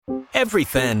Every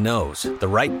fan knows the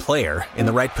right player in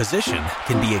the right position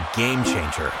can be a game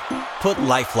changer. Put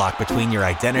LifeLock between your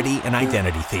identity and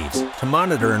identity thieves to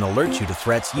monitor and alert you to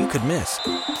threats you could miss.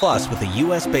 Plus, with a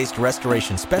U.S.-based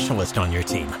restoration specialist on your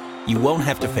team, you won't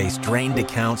have to face drained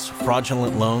accounts,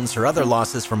 fraudulent loans, or other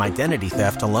losses from identity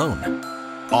theft alone.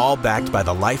 All backed by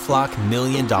the LifeLock $1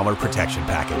 Million Protection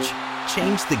Package.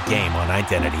 Change the game on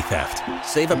identity theft.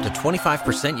 Save up to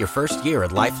 25% your first year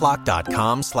at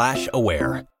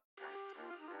LifeLock.com/aware.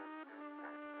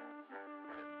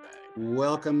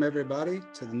 Welcome, everybody,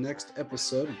 to the next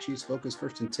episode of Chiefs Focus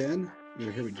First and 10.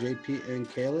 We're here with JP and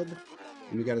Caleb,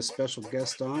 and we got a special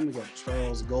guest on. We got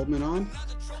Charles Goldman on,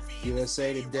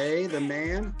 USA Today, the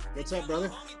man. What's up,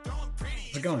 brother?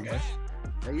 How's it going, guys?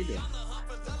 How you doing?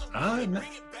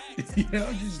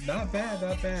 Just not bad.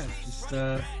 Just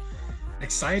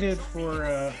excited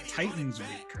for Titans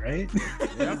week, right?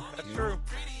 Yeah, that's true.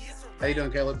 How you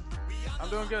doing, Caleb? I'm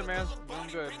doing good, man. Doing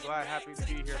good. Glad, happy to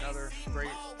be here. Another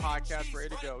great podcast, ready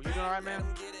to go. You doing all right, man?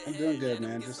 I'm doing good,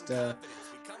 man. Just, I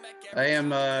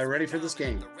am ready for this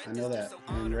game. I know that.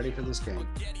 I'm ready for this game.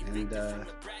 And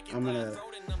I'm going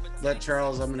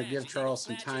to give Charles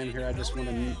some time here. I just want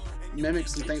to mimic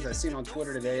some things I've seen on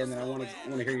Twitter today, and then I want to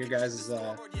hear your guys'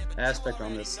 aspect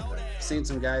on this. I've seen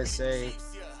some guys say,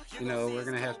 we're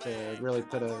going to have to really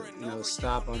put a,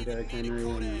 stop on Derrick Henry.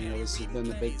 And, this has been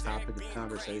the big topic of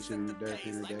conversation, Derrick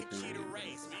Henry.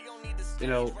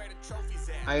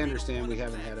 I understand we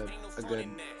haven't had a good,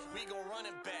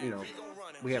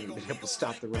 we haven't been able to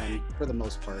stop the run for the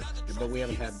most part, but we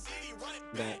haven't had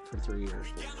that for 3 years,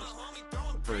 4 years,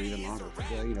 for even longer,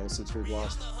 since we've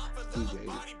lost DJ.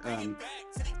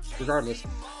 Regardless,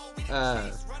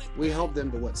 we held them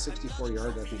to 64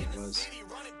 yards, I think it was,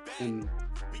 in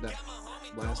that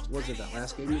last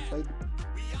game we played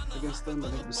against them? I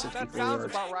think it was 64 yards. That sounds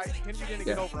about right. Henry didn't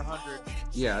get over 100.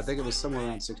 Yeah, I think it was somewhere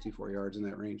around 64 yards in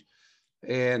that range.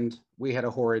 And we had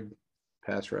a horrid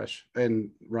pass rush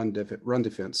and run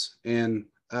defense. And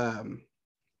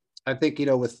I think,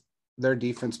 with their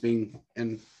defense being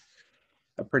in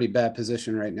a pretty bad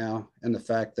position right now, and the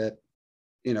fact that,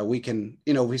 we can,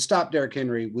 if we stop Derrick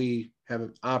Henry, we have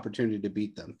an opportunity to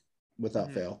beat them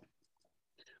without fail.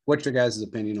 What's your guys'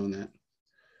 opinion on that?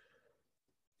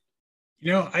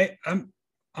 I'm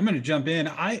going to jump in.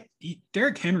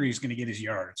 Derrick Henry is going to get his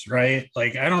yards, right?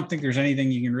 Like, I don't think there's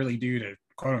anything you can really do to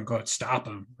quote unquote stop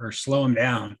him or slow him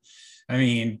down. I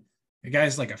mean, the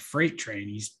guy's like a freight train.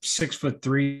 He's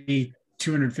 6'3",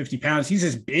 250 pounds. He's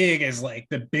as big as like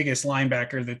the biggest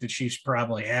linebacker that the Chiefs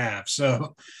probably have.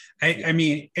 So,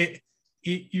 you're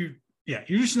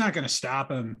just not going to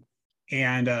stop him.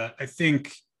 And I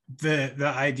think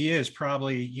the idea is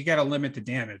probably you got to limit the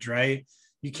damage, right?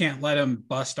 You can't let him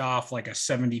bust off like a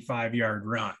 75-yard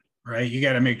run, right? You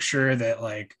got to make sure that,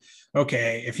 like,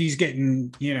 okay, if he's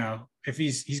getting, if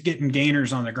he's getting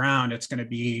gainers on the ground, it's going to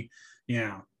be,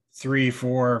 3,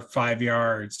 4, 5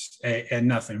 yards and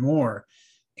nothing more.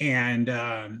 And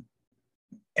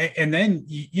then,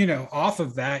 off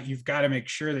of that, you've got to make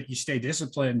sure that you stay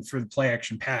disciplined for the play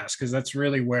action pass, because that's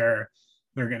really where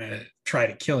they're going to try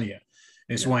to kill you.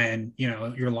 Is when,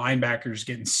 your linebackers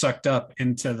getting sucked up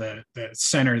into the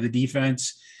center of the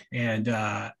defense. And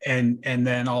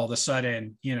then all of a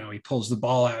sudden, he pulls the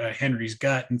ball out of Henry's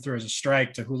gut and throws a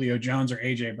strike to Julio Jones or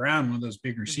AJ Brown, one of those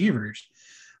big receivers.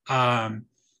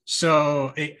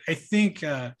 So I think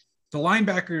the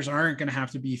linebackers aren't going to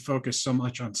have to be focused so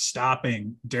much on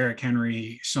stopping Derrick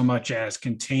Henry so much as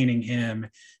containing him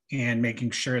and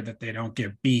making sure that they don't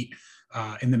get beat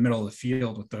in the middle of the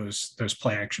field with those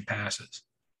play action passes.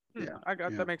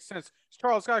 That makes sense.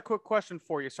 Charles, got a quick question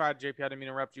for you. Sorry, JP, I didn't mean to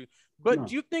interrupt you. But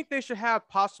do you think they should have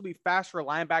possibly faster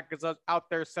linebackers out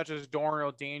there, such as Dorian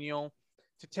O'Daniel,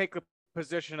 to take the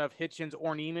position of Hitchens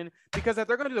or Neiman? Because if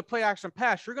they're going to do the play action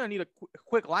pass, you're going to need a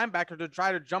quick linebacker to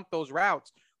try to jump those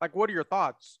routes. Like, what are your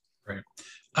thoughts? Right.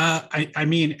 I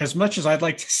mean, as much as I'd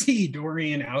like to see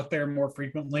Dorian out there more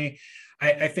frequently,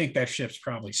 I think that ship's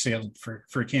probably sailed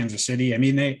for Kansas City. I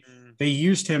mean, they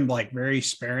used him like very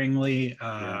sparingly.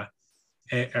 I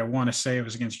want to say it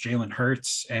was against Jalen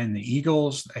Hurts and the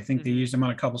Eagles. I think they used him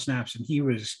on a couple snaps, and he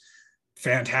was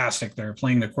fantastic there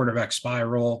playing the quarterback spy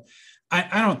role.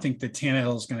 I don't think that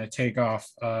Tannehill is going to take off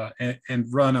and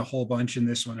run a whole bunch in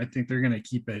this one. I think they're going to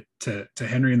keep it to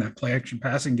Henry in that play action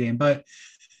passing game. But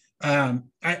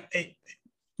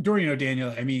Dorian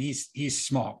O'Daniel, I mean, he's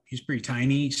small. He's pretty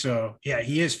tiny. So, yeah,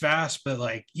 he is fast, but,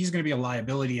 like, he's going to be a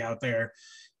liability out there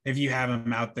if you have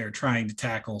him out there trying to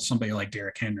tackle somebody like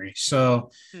Derrick Henry.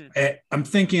 So I'm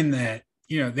thinking that,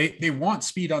 you know, they want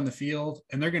speed on the field,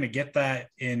 and they're going to get that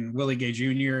in Willie Gay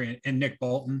Jr. and Nick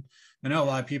Bolton. I know a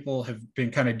lot of people have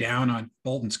been kind of down on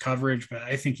Bolden's coverage, but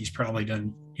I think he's probably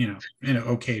done, an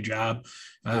okay job.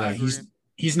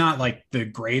 He's not like the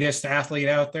greatest athlete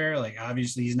out there. Like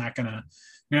obviously you're not gonna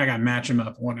match him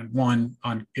up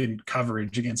 1-on-1 in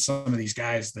coverage against some of these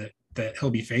guys that he'll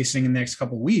be facing in the next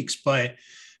couple of weeks. But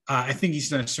I think he's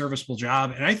done a serviceable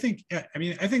job. And I think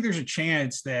there's a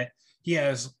chance that he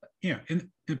has, in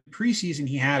the preseason,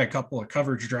 he had a couple of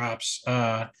coverage drops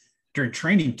during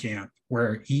training camp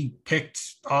where he picked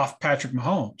off Patrick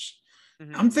Mahomes.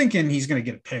 Mm-hmm. I'm thinking he's going to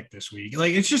get a pick this week.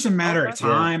 Like it's just a matter of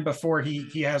time before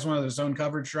he has one of those zone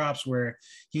coverage drops where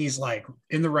he's like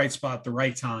in the right spot, the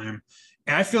right time.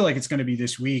 And I feel like it's going to be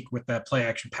this week with that play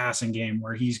action passing game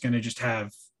where he's going to just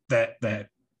have that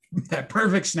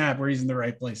perfect snap where he's in the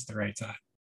right place at the right time.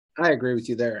 I agree with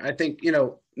you there. I think,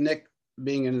 Nick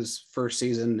being in his first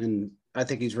season, and I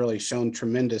think he's really shown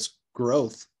tremendous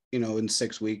growth, in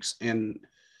 6 weeks, and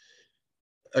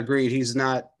agreed. He's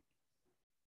not,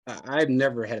 I've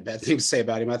never had a bad thing to say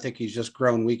about him. I think he's just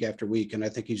grown week after week, and I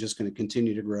think he's just going to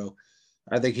continue to grow.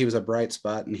 I think he was a bright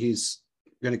spot, and he's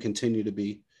going to continue to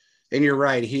be. And you're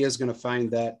right, he is going to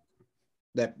find that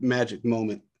magic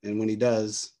moment. And when he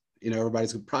does,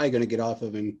 everybody's probably going to get off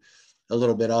of him a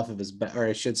little bit, off of his back, or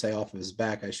I should say off of his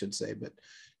back, but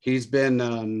he's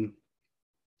been,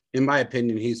 in my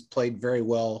opinion, he's played very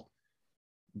well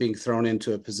being thrown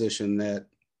into a position that,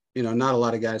 not a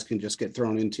lot of guys can just get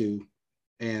thrown into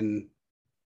and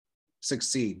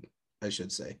succeed, I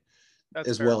should say. That's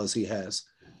as fair. Well as he has.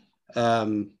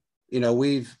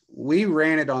 We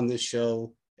ran it on this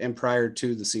show and prior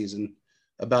to the season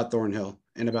about Thornhill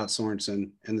and about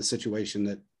Sorensen and the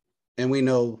situation and we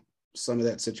know some of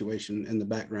that situation in the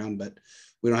background, but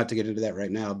we don't have to get into that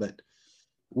right now. But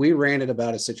we ranted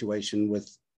about a situation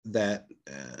with that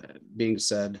being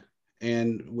said,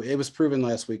 and it was proven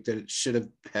last week that it should have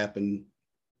happened,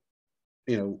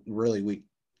 really week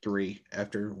 3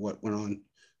 after what went on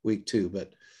week 2.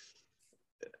 But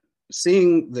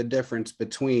seeing the difference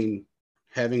between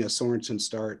having a Sorensen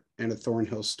start and a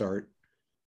Thornhill start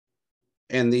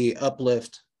and the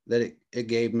uplift that it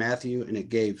gave Matthew and it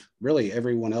gave really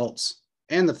everyone else,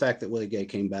 and the fact that Willie Gay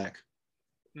came back.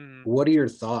 What are your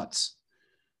thoughts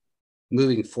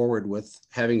moving forward with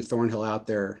having Thornhill out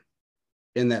there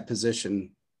in that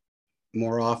position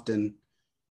more often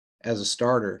as a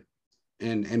starter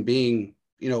and being,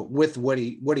 with what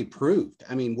he proved?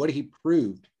 I mean, what he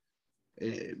proved,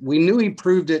 we knew he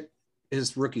proved it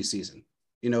his rookie season.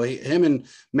 Him and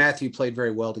Matthew played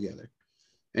very well together,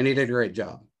 and he did a great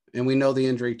job. And we know the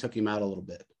injury took him out a little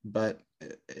bit, but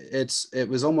it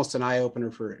was almost an eye opener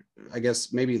for, I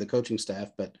guess, maybe the coaching staff,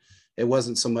 but it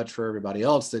wasn't so much for everybody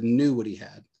else that knew what he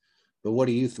had. But what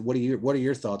are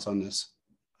your thoughts on this?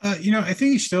 I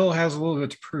think he still has a little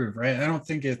bit to prove, right? I don't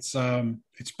think it's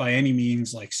by any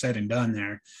means like said and done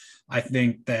there. I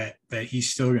think that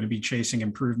he's still going to be chasing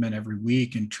improvement every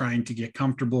week and trying to get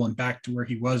comfortable and back to where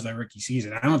he was that rookie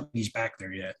season. I don't think he's back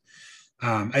there yet.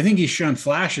 I think he's shown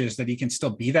flashes that he can still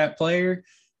be that player,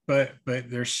 but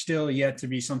there's still yet to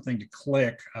be something to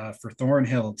click for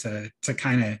Thornhill to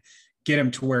kind of get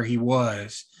him to where he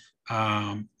was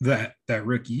that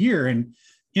rookie year. And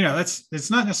it's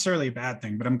not necessarily a bad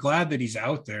thing, but I'm glad that he's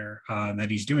out there,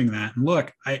 that he's doing that. And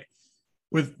look,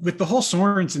 with the whole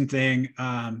Sorensen thing,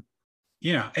 I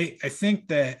think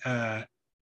that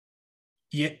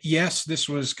yes, this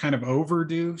was kind of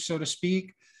overdue, so to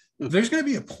speak. There's going to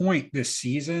be a point this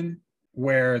season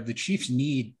where the Chiefs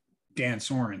need Dan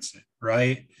Sorensen,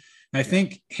 right? And I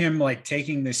think him like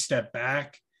taking this step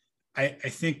back, I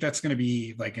think that's going to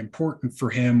be like important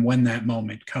for him when that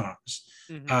moment comes,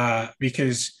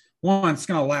 because one, it's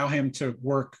going to allow him to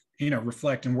work,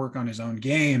 reflect and work on his own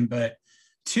game, but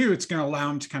 2, it's going to allow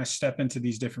him to kind of step into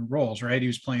these different roles, right? He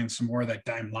was playing some more of that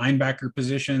dime linebacker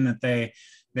position that they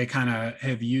kind of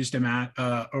have used him at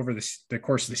over the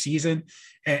course of the season.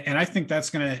 And I think that's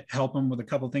going to help him with a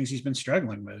couple of things he's been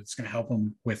struggling with. It's going to help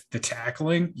him with the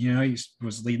tackling. He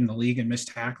was leading the league in missed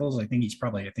tackles. I think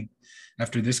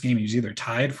after this game, he was either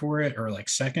tied for it or like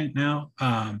second now.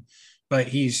 But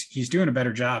he's doing a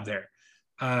better job there.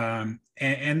 And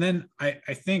then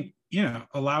I think,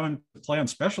 allow him to play on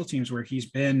special teams where he's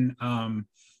been, in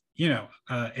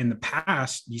the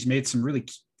past, he's made some really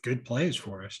good plays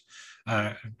for us.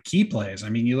 Key plays. I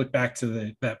mean, you look back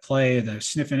to that play, the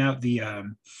sniffing out the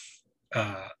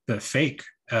fake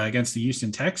against the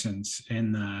Houston Texans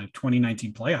in the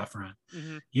 2019 playoff run.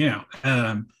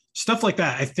 Stuff like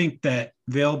that. I think that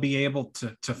they'll be able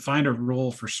to find a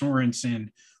role for Sorensen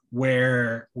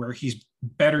where he's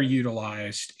better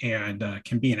utilized and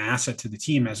can be an asset to the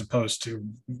team, as opposed to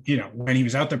when he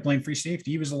was out there playing free safety,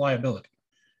 he was a liability.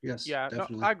 Yes, Yeah, no,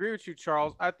 definitely. I agree with you,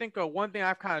 Charles. I think one thing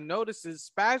I've kind of noticed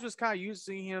is Spags was kind of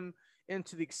using him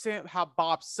into the extent how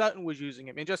Bob Sutton was using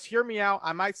him. And just hear me out.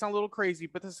 I might sound a little crazy,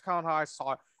 but this is kind of how I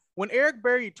saw it. When Eric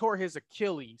Berry tore his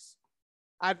Achilles,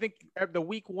 I think the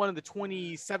week 1 of the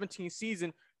 2017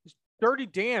 season, Dirty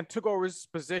Dan took over his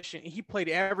position and he played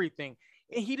everything.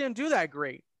 And he didn't do that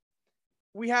great.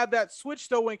 We had that switch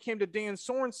though when it came to Dan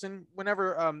Sorensen.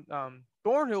 Whenever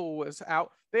Thornhill was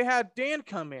out, they had Dan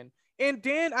come in, and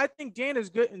Dan, I think Dan is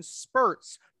good in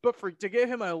spurts, but to give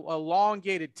him a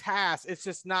elongated task, it's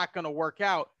just not going to work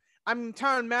out. I mean,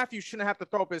 Tyrann Mathieu shouldn't have to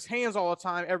throw up his hands all the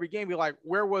time every game. Be like,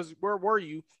 where were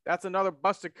you? That's another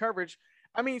busted coverage.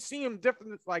 I mean, seeing him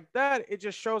different like that, it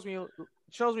just shows me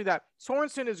that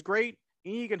Sorensen is great.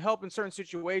 He can help in certain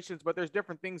situations, but there's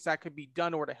different things that could be done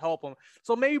in order to help him.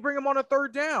 So maybe bring him on a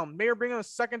third down, maybe bring him a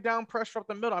second down pressure up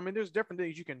the middle. I mean, there's different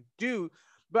things you can do,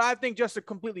 but I think just to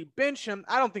completely bench him,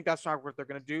 I don't think that's not what they're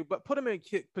going to do, but put him in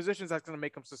positions that's going to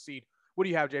make him succeed. What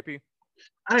do you have, JP?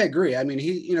 I agree. I mean,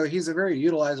 he's a very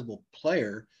utilizable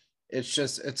player. It's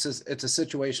just, it's a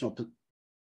situational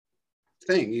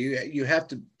thing. You have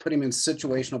to put him in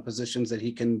situational positions that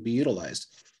he can be utilized.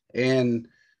 And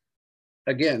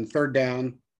again, third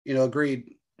down,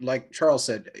 agreed. Like Charles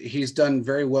said, he's done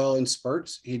very well in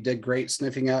spurts. He did great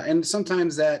sniffing out. And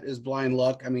sometimes that is blind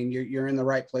luck. I mean, you're in the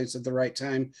right place at the right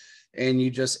time and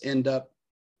you just the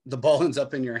ball ends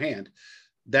up in your hand.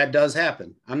 That does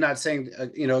happen. I'm not saying,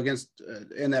 against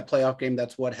in that playoff game,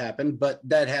 that's what happened, but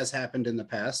that has happened in the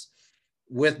past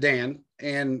with Dan.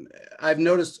 And I've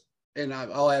noticed, and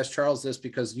I'll ask Charles this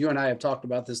because you and I have talked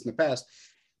about this in the past.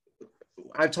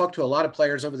 I've talked to a lot of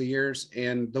players over the years,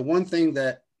 and the one thing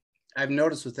that I've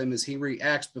noticed with him is he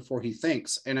reacts before he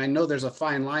thinks. And I know there's a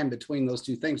fine line between those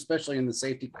two things, especially in the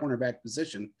safety cornerback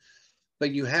position.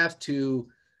 But you have to,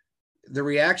 the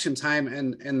reaction time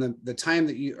and the time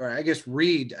that you, or I guess let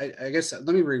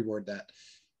me reword that.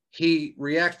 He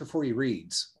reacts before he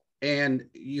reads. And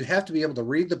you have to be able to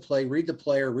read the play, read the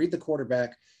player, read the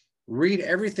quarterback, read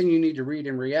everything you need to read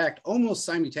and react almost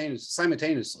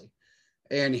simultaneously.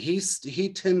 And he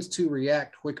tends to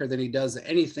react quicker than he does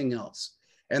anything else.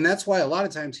 And that's why a lot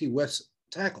of times he whiffs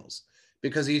tackles,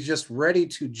 because he's just ready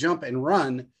to jump and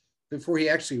run before he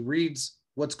actually reads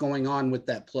what's going on with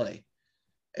that play.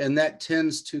 And that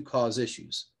tends to cause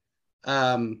issues.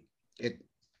 Obviously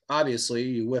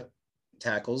you whiff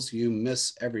tackles, you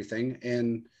miss everything,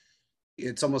 and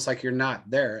it's almost like you're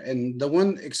not there. And the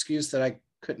one excuse that I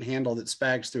couldn't handle that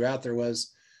Spags threw out there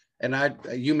was, and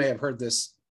you may have heard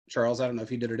this, Charles, I don't know if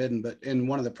he did or didn't, but in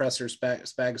one of the pressers,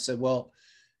 Spags said, well,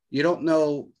 you don't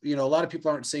know, a lot of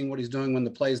people aren't seeing what he's doing when the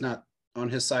play is not on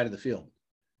his side of the field.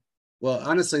 Well,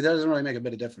 honestly, that doesn't really make a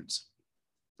bit of difference.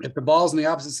 If the ball's on the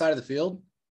opposite side of the field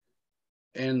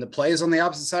and the play is on the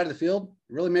opposite side of the field,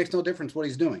 it really makes no difference what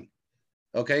he's doing.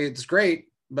 Okay, it's great,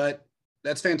 but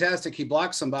that's fantastic. He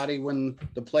blocks somebody when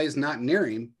the play's not near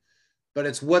him, but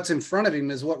it's what's in front of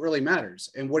him is what really matters,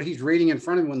 and what he's reading in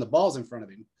front of him when the ball's in front of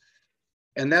him.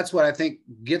 And that's what I think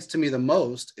gets to me the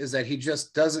most, is that he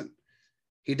just doesn't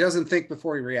think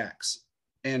before he reacts.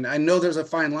 And I know there's a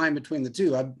fine line between the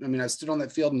two. I mean, I stood on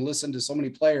that field and listened to so many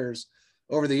players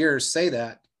over the years say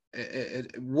that.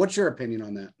 What's your opinion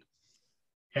on that?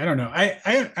 I don't know.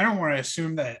 I don't want to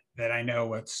assume that I know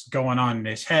what's going on in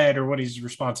his head or what his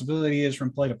responsibility is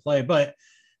from play to play, but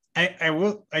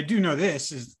I do know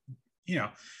this is,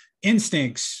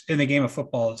 instincts in the game of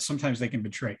football, sometimes they can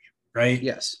betray you. Right.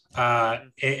 Yes.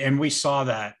 And we saw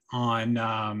that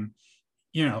on,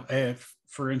 if,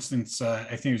 for instance, I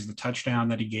think it was the touchdown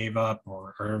that he gave up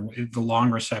or the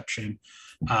long reception,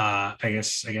 I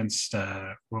guess against,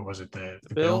 what was it? The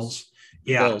Bills.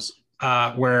 Yeah. Bills.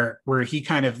 Where he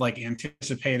kind of like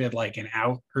anticipated like an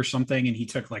out or something, and he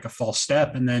took like a false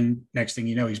step, and then next thing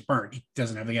you know, he's burnt. He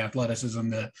doesn't have the athleticism,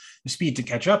 the speed to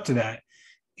catch up to that.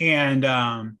 And,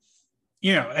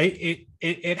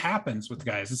 it happens with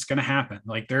guys. It's going to happen.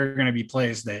 Like there are going to be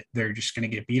plays that they're just going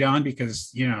to get beat on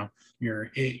because, your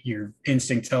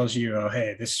instinct tells you, oh,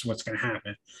 hey, this is what's going to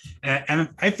happen. And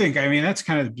I think, that's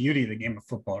kind of the beauty of the game of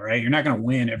football, right? You're not going to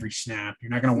win every snap.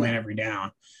 You're not going to win every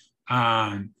down.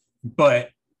 But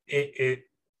it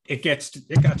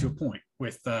got to a point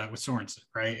with Sorensen,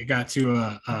 right? It got to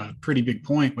a pretty big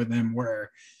point with him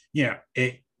where,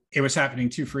 it was happening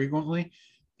too frequently.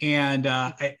 And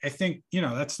I think,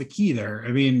 that's the key there.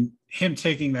 Him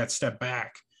taking that step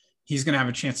back, he's going to have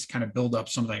a chance to kind of build up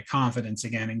some of that confidence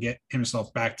again and get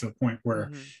himself back to the point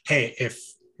where, hey, if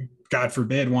God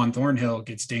forbid Juan Thornhill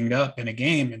gets dinged up in a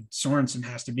game and Sorensen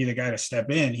has to be the guy to step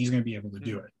in, he's going to be able to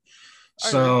do it.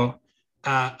 So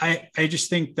I just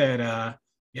think that,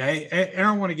 Yeah, I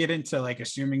don't want to get into like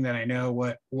assuming that I know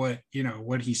what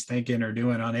he's thinking or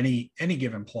doing on any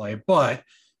given play, but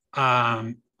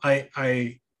I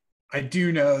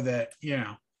do know that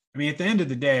I mean, at the end of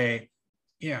the day,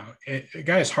 a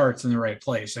guy's heart's in the right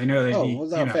place. I know that Oh,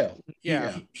 without fail.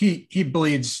 Yeah. he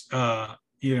bleeds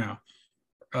red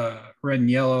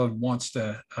and yellow and wants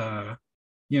to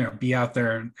be out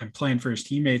there and playing for his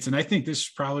teammates. And I think this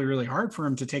is probably really hard for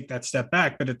him to take that step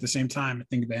back. But at the same time, I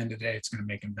think at the end of the day, it's going to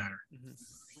make him better.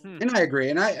 And I agree.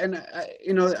 And I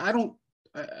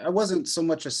wasn't so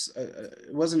much it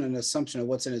wasn't an assumption of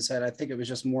what's in his head. I think it was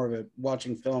just more of a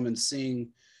watching film and seeing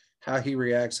how he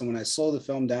reacts. And when I slow the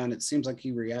film down, it seems like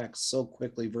he reacts so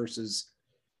quickly versus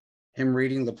him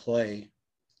reading the play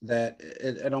that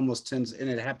it almost tends, and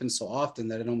it happens so often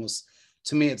that it almost,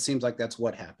 to me, it seems like that's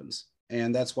what happens.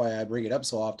 And that's why I bring it up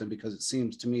so often, because it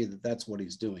seems to me that that's what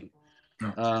he's doing.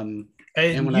 And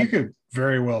you could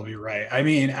very well be right. I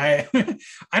mean, I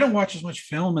I don't watch as much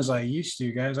film as I used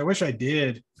to, guys. I wish I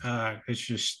did. It's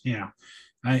just,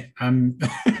 I'm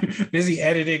busy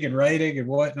editing and writing and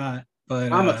whatnot.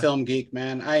 But I'm a film geek,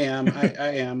 man. I am.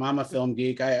 I'm a film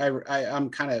geek. I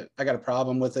got a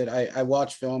problem with it. I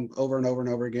watch film over and over and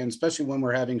over again, especially when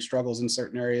we're having struggles in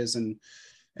certain areas, and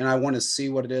I want to see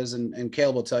what it is. And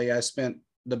Caleb will tell you, I spent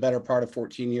the better part of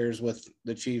 14 years with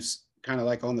the Chiefs, kind of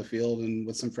like on the field, and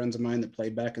with some friends of mine that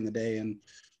played back in the day. And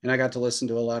I got to listen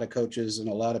to a lot of coaches and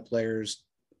a lot of players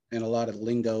and a lot of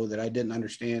lingo that I didn't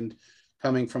understand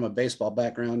coming from a baseball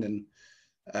background. And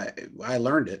I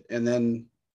learned it. And then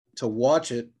to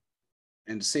watch it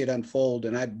and see it unfold.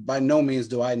 And by no means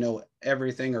do I know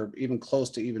everything or even close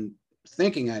to even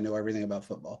thinking I know everything about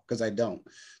football, because I don't.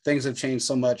 Things have changed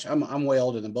so much. I'm way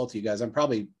older than both of you guys. I'm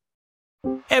probably.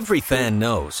 Every fan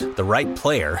knows the right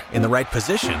player in the right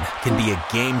position can be a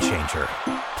game changer.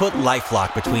 Put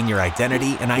LifeLock between your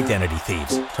identity and identity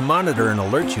thieves to monitor and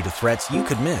alert you to threats you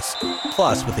could miss.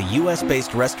 Plus, with a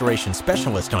U.S.-based restoration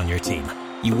specialist on your team,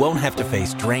 you won't have to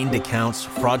face drained accounts,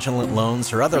 fraudulent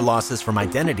loans, or other losses from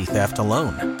identity theft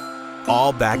alone.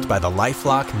 All backed by the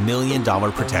LifeLock $1 Million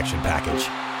Protection Package.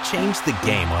 Change the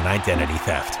game on identity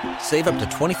theft. Save up to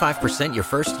 25% your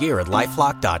first year at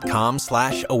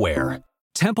LifeLock.com/aware.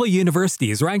 Temple University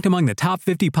is ranked among the top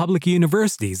 50 public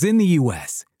universities in the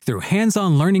U.S. Through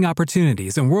hands-on learning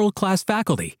opportunities and world-class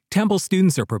faculty, Temple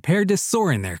students are prepared to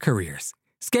soar in their careers.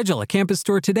 Schedule a campus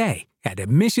tour today at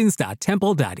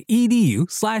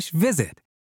admissions.temple.edu/visit.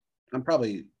 I'm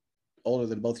probably older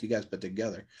than both you guys put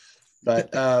together,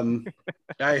 but I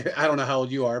don't know how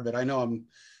old you are, but I know I'm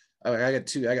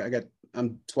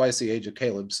twice the age of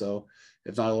Caleb, so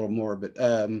if not a little more. But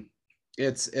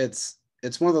it's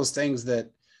one of those things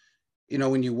that,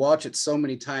 when you watch it so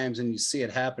many times and you see it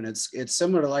happen, it's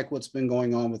similar to like what's been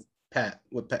going on with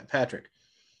Patrick.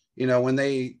 When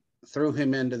they threw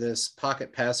him into this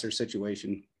pocket passer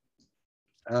situation,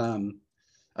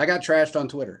 I got trashed on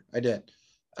Twitter. I did.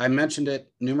 I mentioned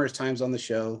it numerous times on the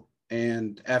show,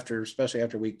 and especially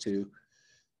after week 2.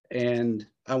 And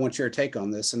I want your take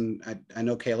on this. And I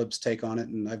know Caleb's take on it,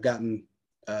 and I've gotten,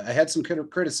 I had some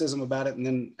criticism about it. And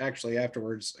then actually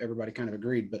afterwards, everybody kind of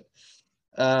agreed, but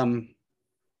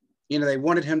they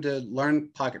wanted him to learn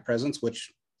pocket presence,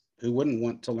 which who wouldn't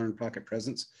want to learn pocket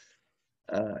presence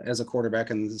as a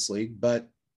quarterback in this league? But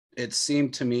it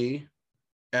seemed to me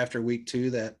after week 2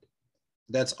 that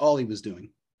that's all he was doing.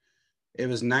 It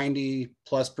was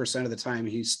 90+% of the time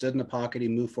he stood in the pocket, he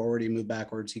moved forward, he moved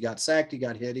backwards, he got sacked, he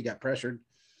got hit, he got pressured.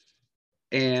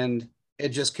 And it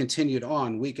just continued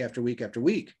on week after week after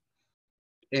week.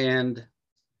 And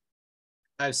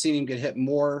I've seen him get hit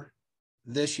more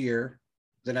this year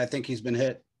than I think he's been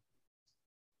hit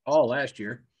all last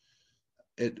year.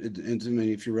 I mean,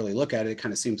 if you really look at it, it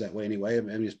kind of seems that way anyway. I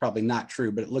mean, it's probably not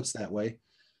true, but it looks that way.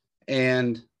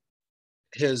 And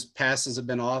his passes have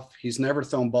been off. He's never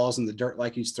thrown balls in the dirt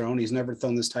like he's thrown. He's never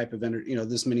thrown this type of,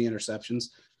 this many interceptions.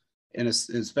 And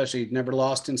especially never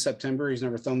lost in September. He's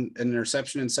never thrown an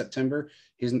interception in September.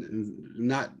 He's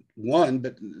not one,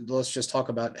 but let's just talk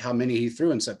about how many he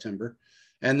threw in September.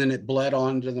 And then it bled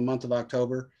on to the month of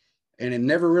October. And it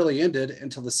never really ended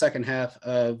until the second half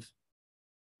of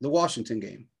the Washington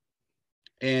game.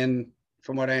 And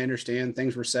from what I understand,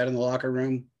 things were said in the locker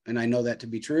room, and I know that to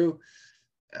be true.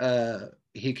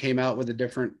 He came out with a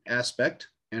different aspect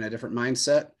and a different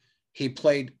mindset. He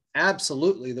played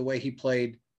absolutely the way he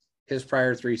played his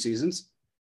prior 3 seasons,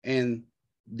 and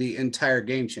the entire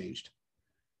game changed.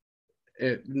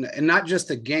 And not just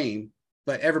the game,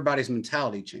 but everybody's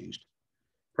mentality changed.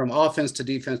 From offense to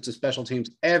defense to special teams,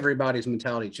 everybody's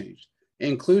mentality changed,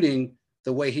 including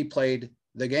the way he played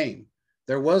the game.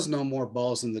 There was no more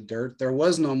balls in the dirt. There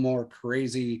was no more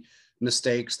crazy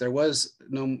mistakes. There was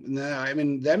I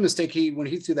mean, that mistake, when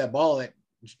he threw that ball, that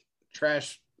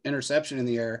trash interception in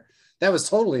the air, that was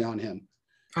totally on him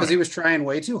because he was trying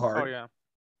way too hard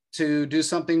to do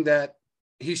something that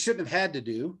he shouldn't have had to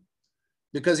do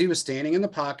because he was standing in the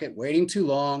pocket, waiting too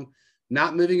long,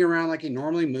 not moving around like he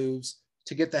normally moves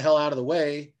to get the hell out of the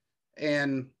way.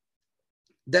 And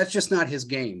that's just not his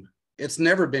game. It's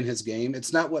never been his game.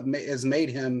 It's not what has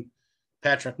made him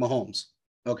Patrick Mahomes.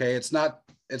 Okay. It's not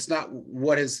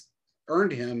what has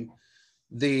earned him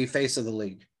the face of the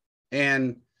league.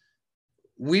 And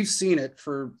we've seen it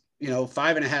for,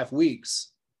 5.5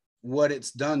 weeks, what it's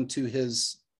done to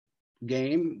his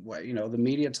game, the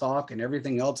media talk and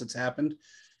everything else that's happened.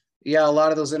 Yeah. A lot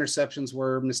of those interceptions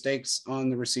were mistakes on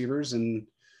the receivers, and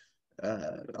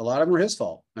a lot of them were his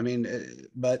fault. I mean,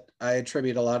 but I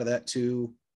attribute a lot of that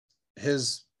to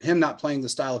him not playing the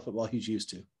style of football he's used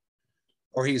to,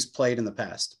 or he's played in the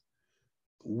past.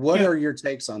 What are your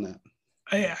takes on that?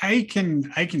 I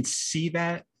can see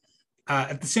that.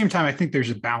 At the same time, I think there's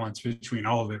a balance between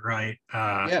all of it, right?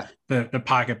 The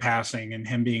pocket passing and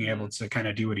him being able to kind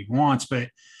of do what he wants. But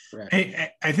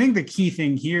I think the key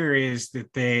thing here is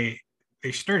that they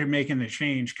started making the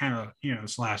change kind of,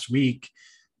 this last week,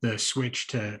 the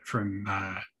switch from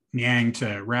Niang to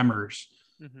Remmers,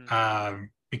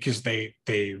 because they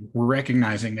were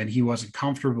recognizing that he wasn't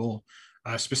comfortable.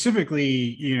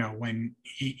 Specifically, when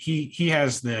he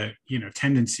has the,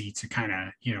 tendency to kind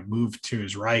of, move to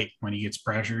his right when he gets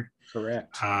pressured.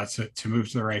 Correct. To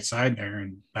move to the right side there.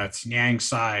 And that's Niang's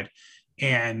side.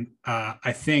 And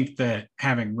I think that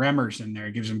having Remmers in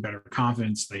there gives him better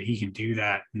confidence that he can do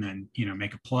that and then,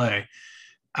 make a play.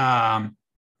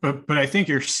 But I think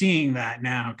you're seeing that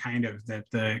now, kind of, that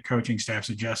the coaching staff's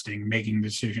adjusting, making the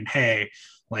decision, hey,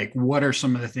 like, what are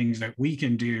some of the things that we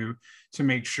can do to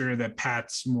make sure that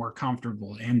Pat's more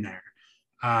comfortable in there?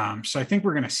 So I think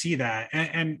we're going to see that.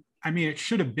 And I mean, it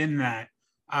should have been that,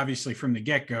 obviously, from the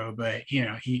get-go, but,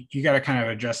 you got to kind of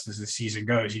adjust as the season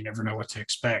goes. You never know what to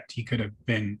expect. He could have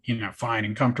been, fine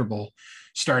and comfortable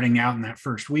starting out in that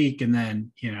first week, and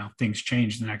then, things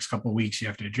change the next couple of weeks. You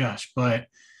have to adjust. But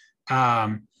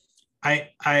I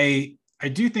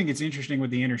do think it's interesting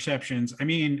with the interceptions. I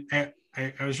mean,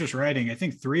 I was just writing, I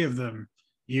think 3 of them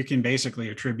you can basically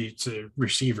attribute to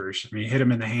receivers. I mean, hit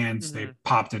them in the hands, they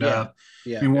popped it up.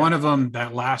 I mean, one of them,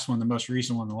 that last one, the most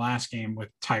recent one, the last game with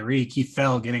Tyreek, he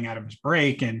fell getting out of his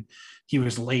break and he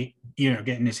was late,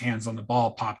 getting his hands on the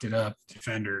ball, popped it up,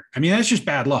 defender. I mean, that's just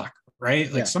bad luck, right?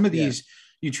 Like some of these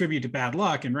you attribute to bad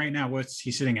luck. And right now, what's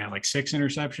he sitting at? Like 6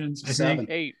 interceptions? I think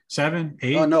 8. 7,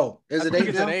 8. Oh no, is it 8?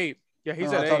 It's at 8. Yeah,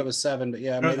 he's at 8. I thought it was 7, but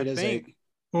maybe it is 8.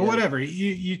 Well, whatever,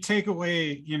 you take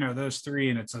away, those 3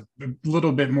 and it's a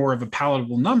little bit more of a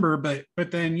palatable number, but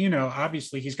then,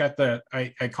 obviously he's got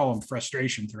I call them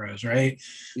frustration throws, right?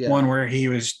 Yeah. One where he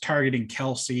was targeting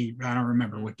Kelsey. I don't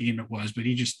remember what game it was, but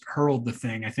he just hurled the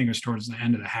thing. I think it was towards the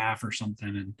end of the half or something.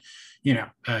 And,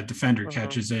 a defender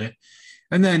catches it.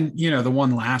 And then, the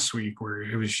one last week where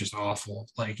it was just awful.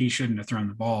 Like, he shouldn't have thrown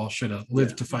the ball, should have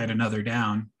lived to fight another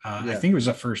down. I think it was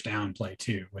a first down play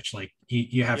too, which, like,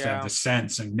 you have to have the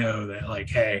sense and know that, like,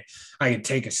 hey, I can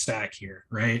take a sack here,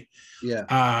 right?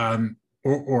 Yeah.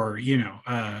 Or you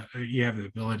have the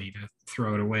ability to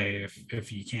throw it away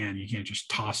if you can. You can't just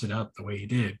toss it up the way you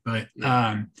did. But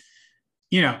I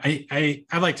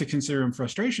like to consider them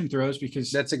frustration throws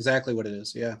because that's exactly what it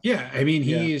is. Yeah. Yeah. I mean,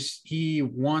 he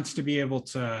wants to be able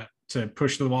to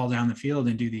push the ball down the field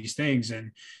and do these things.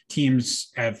 And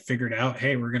teams have figured out,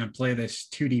 hey, we're going to play this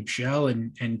 2 deep shell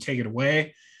and take it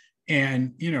away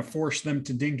and, force them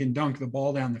to dink and dunk the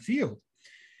ball down the field.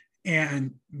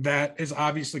 And that is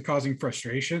obviously causing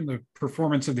frustration. The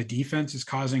performance of the defense is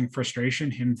causing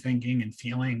frustration, him thinking and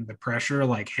feeling the pressure,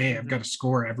 like, hey, I've got to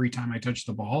score every time I touch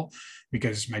the ball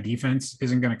because my defense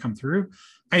isn't going to come through.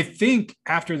 I think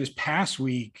after this past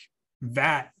week,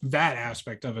 that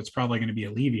aspect of it's probably going to be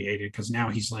alleviated because now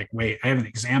he's like, wait, I have an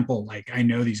example. Like, I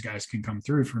know these guys can come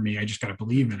through for me. I just got to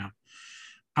believe in them.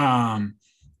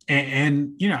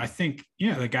 And I think,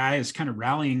 the guy is kind of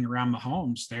rallying around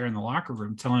Mahomes there in the locker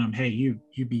room, telling him, hey, you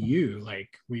be you.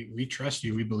 Like, we trust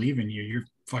you. We believe in you. You're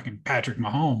fucking Patrick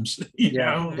Mahomes,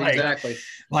 exactly.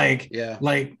 Like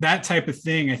that type of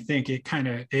thing. I think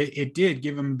it did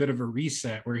give him a bit of a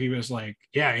reset where he was like,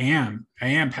 yeah, I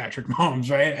am Patrick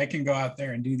Mahomes, right? I can go out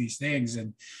there and do these things.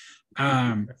 And,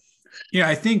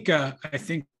 I think,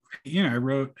 I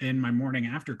wrote in my morning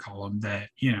after column that,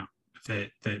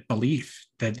 that belief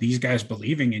that these guys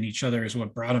believing in each other is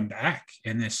what brought him back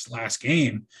in this last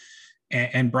game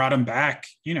and brought him back,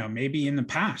 maybe in the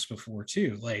past before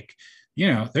too. Like,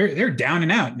 they're down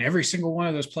and out in every single one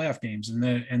of those playoff games in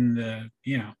the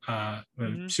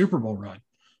Super Bowl run.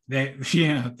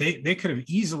 They could have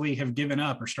easily have given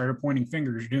up or started pointing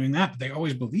fingers doing that, but they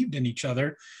always believed in each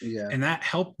other. Yeah. And that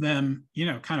helped them,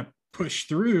 kind of push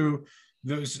through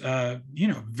those,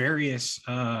 various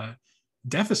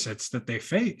deficits that they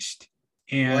faced.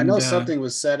 And I know something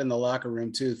was said in the locker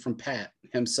room too, from Pat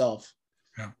himself,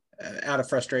 out of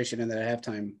frustration in that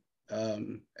halftime,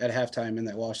 at halftime in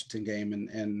that Washington game.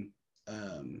 And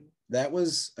that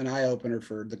was an eye opener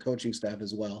for the coaching staff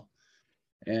as well.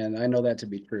 And I know that to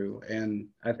be true. And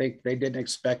I think they didn't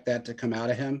expect that to come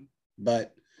out of him,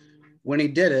 but when he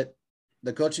did it,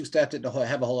 the coaching staff didn't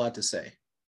have a whole lot to say.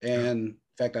 And in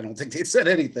fact, I don't think they said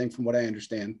anything from what I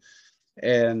understand.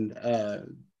 And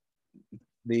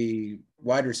the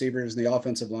wide receivers, the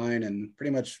offensive line, and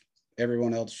pretty much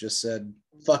everyone else just said,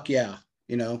 fuck yeah.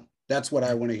 That's what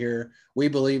I want to hear. We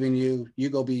believe in you. You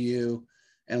go be you.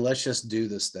 And let's just do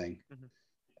this thing. Mm-hmm.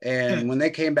 And when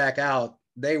they came back out,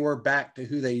 they were back to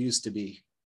who they used to be.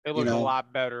 It looked a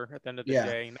lot better at the end of the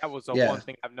day. And that was the one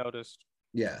thing I've noticed.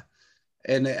 Yeah.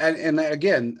 And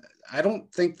again, I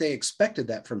don't think they expected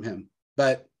that from him.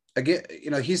 But again,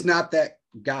 he's not that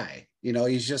guy.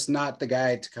 He's just not the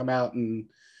guy to come out and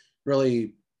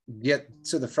really get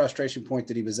to the frustration point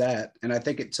that he was at. And I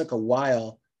think it took a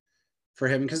while for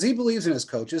him, because he believes in his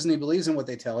coaches and he believes in what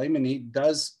they tell him. And he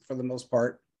does, for the most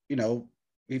part,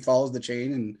 he follows the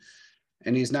chain,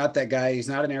 and he's not that guy. He's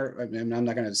not I'm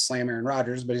not going to slam Aaron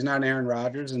Rodgers, but he's not an Aaron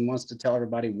Rodgers and wants to tell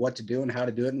everybody what to do and how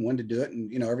to do it and when to do it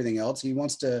and, everything else. He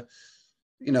wants to,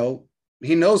 he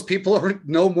knows people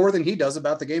know more than he does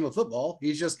about the game of football.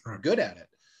 He's just good at it.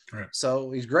 Right.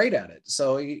 So he's great at it.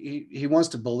 So he wants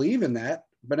to believe in that,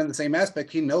 but in the same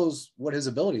aspect, he knows what his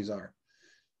abilities are.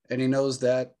 And he knows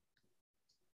that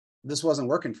this wasn't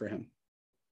working for him.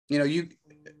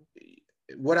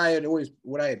 What I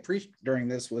had preached during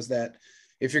this was that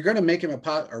if you're going to make him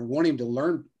or want him to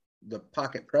learn the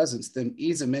pocket presence, then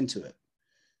ease him into it.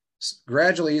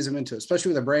 Gradually ease him into it, especially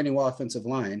with a brand new offensive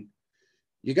line.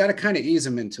 You got to kind of ease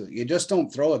him into it. You just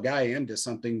don't throw a guy into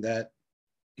something that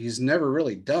he's never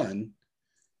really done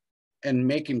and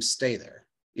make him stay there.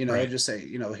 Right. Just say,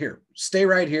 here, stay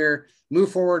right here,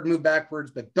 move forward, move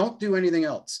backwards, but don't do anything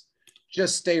else.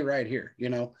 Just stay right here.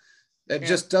 That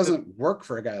just doesn't work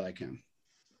for a guy like him.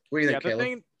 What do you think,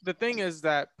 Caleb? The thing is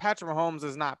that Patrick Mahomes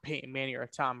is not Peyton Manning or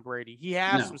Tom Brady. He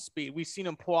has some speed. We've seen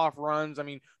him pull off runs. I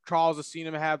mean, Charles has seen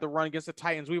him have the run against the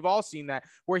Titans. We've all seen that,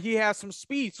 where he has some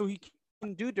speed, so he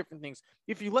can do different things.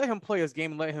 If you let him play his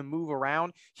game and let him move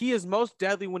around, he is most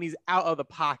deadly when he's out of the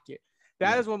pocket.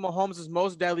 That is when Mahomes is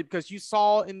most deadly, because you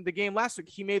saw in the game last week,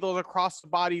 he made those across the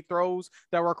body throws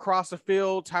that were across the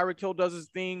field. Tyreek Hill does his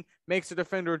thing, makes the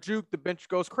defender juke. The bench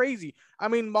goes crazy. I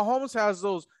mean, Mahomes has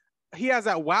he has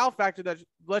that wow factor that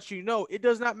lets it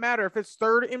does not matter if it's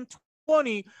 3rd and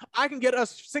 20, I can get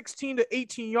us 16 to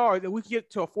 18 yards and we can get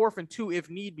to a 4th and 2 if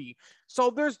need be. So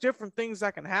there's different things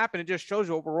that can happen. It just shows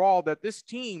you overall that this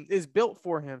team is built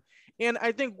for him. And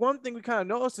I think one thing we kind of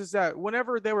noticed is that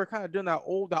whenever they were kind of doing that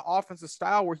offensive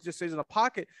style where he just stays in the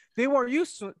pocket, they weren't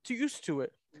used to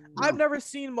it. No. I've never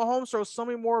seen Mahomes throw so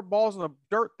many more balls in the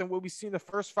dirt than what we've seen the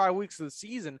first 5 weeks of the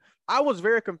season. I was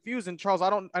very confused. And Charles, I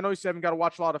know you haven't got to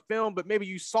watch a lot of film, but maybe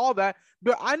you saw that.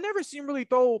 But I never seen him really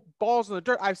throw balls in the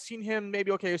dirt. I've seen him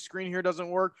maybe, a screen here doesn't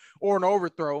work or an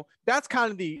overthrow. That's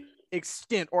kind of the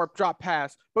extent, or a drop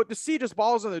pass. But to see just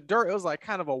balls in the dirt, it was like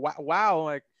kind of a wow.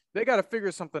 Like, they got to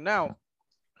figure something out.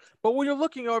 But when you're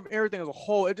looking over everything as a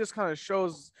whole, it just kind of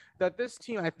shows that this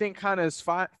team, I think, kind of has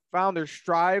found their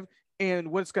stride.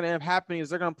 And what's going to end up happening is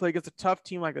they're going to play against a tough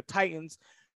team like the Titans.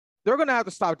 They're going to have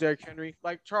to stop Derrick Henry.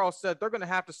 Like Charles said, they're going to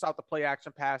have to stop the play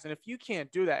action pass. And if you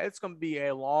can't do that, it's going to be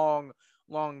a long,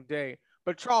 long day.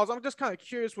 But Charles, I'm just kind of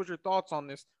curious what your thoughts on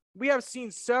this. We have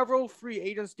seen several free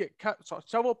agents get cut, so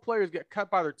several players get cut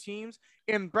by their teams,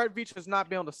 and Brett Veach has not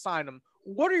been able to sign them.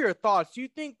 What are your thoughts? Do you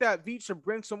think that Veach should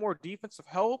bring some more defensive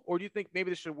help, or do you think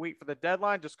maybe they should wait for the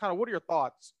deadline? Just kind of, what are your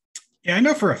thoughts? Yeah, I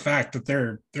know for a fact that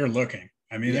they're looking.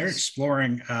 I mean, they're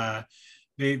exploring.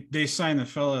 They signed the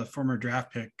former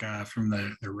draft pick from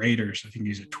the Raiders. I think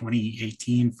he's a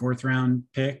 2018 4th round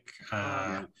pick.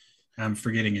 I'm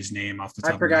forgetting his name off the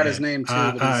top. I forgot his name too.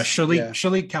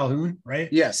 Shalik Calhoun, right?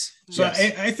 Yes. So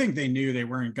yes. I think they knew they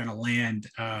weren't going to land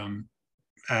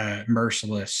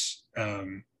Merciless,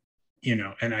 and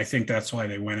I think that's why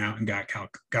they went out and got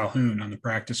Calhoun on the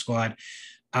practice squad.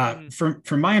 From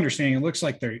my understanding, it looks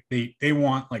like they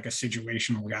want like a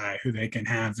situational guy who they can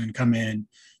have and come in,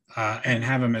 and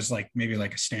have him as maybe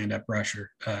a stand-up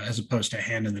rusher as opposed to a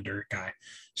hand in the dirt guy.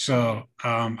 So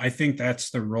I think that's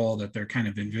the role that they're kind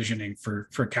of envisioning for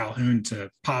Calhoun to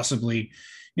possibly,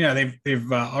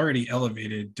 they've already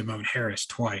elevated Damone Harris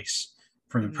twice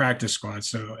from the practice squad.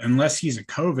 So unless he's a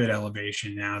COVID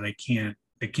elevation now, they can't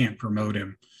promote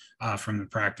him from the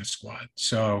practice squad.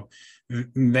 So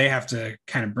they have to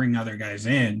kind of bring other guys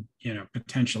in,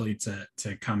 potentially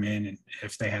to come in and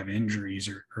if they have injuries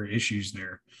or issues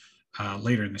there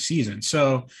later in the season.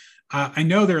 So I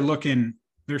know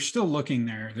they're still looking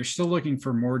there. They're still looking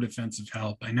for more defensive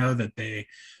help. I know that they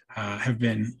have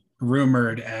been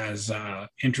rumored as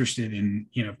interested in,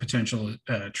 potential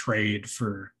trade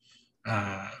for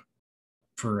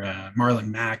Marlon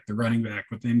Mack, the running back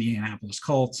with the Indianapolis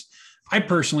Colts. I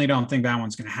personally don't think that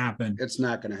one's going to happen. It's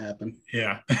not going to happen.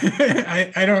 Yeah.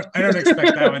 I don't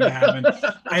expect that one to happen.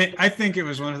 I think it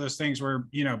was one of those things where,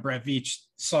 Brett Veach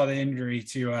saw the injury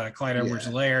to Clyde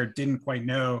Edwards-Helaire, didn't quite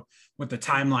know what the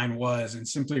timeline was, and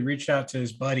simply reached out to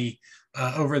his buddy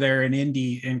over there in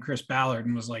Indy and Chris Ballard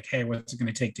and was like, hey, what's it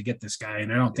going to take to get this guy?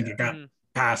 And I don't think it got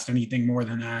past anything more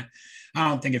than that. I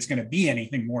don't think it's going to be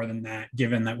anything more than that,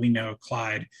 given that we know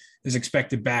Clyde is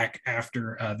expected back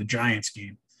after the Giants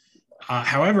game.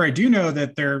 However, I do know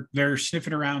that they're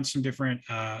sniffing around some different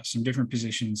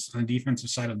positions on the defensive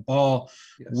side of the ball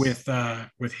with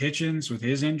Hitchens, with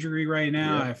his injury right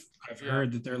now. Yeah. I've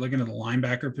heard that they're looking at the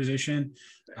linebacker position.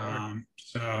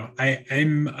 So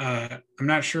I'm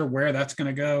not sure where that's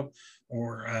going to go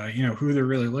or who they're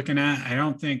really looking at. I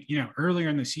don't think, earlier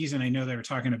in the season, I know they were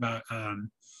talking about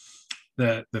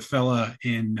the fella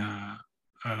in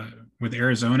with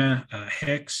Arizona,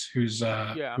 Hicks, who was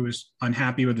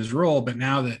unhappy with his role, but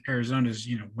now that Arizona's,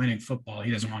 winning football, he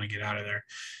doesn't want to get out of there.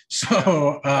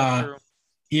 So,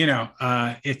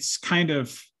 it's kind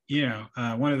of,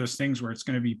 one of those things where it's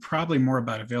going to be probably more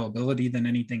about availability than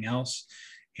anything else.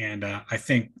 And I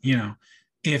think,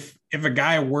 if a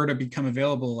guy were to become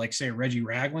available, like say Reggie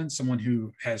Ragland, someone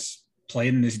who has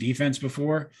played in this defense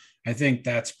before, I think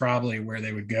that's probably where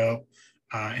they would go.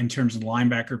 In terms of the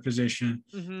linebacker position.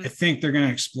 I think they're going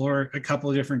to explore a couple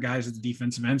of different guys at the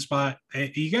defensive end spot.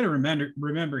 You got to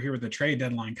remember here with the trade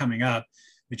deadline coming up,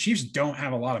 the Chiefs don't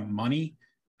have a lot of money.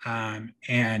 And,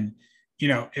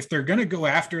 if they're going to go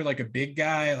after like a big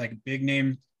guy, like a big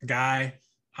name guy,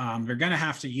 they're going to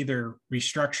have to either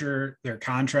restructure their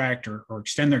contract or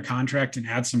extend their contract and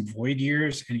add some void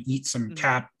years and eat some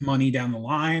cap money down the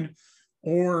line.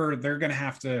 Or they're going to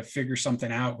have to figure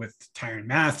something out with Tyrann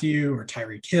Mathieu or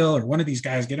Tyreek Hill or one of these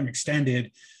guys, get them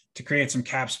extended to create some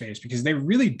cap space, because they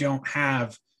really don't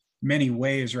have many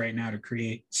ways right now to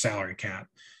create salary cap.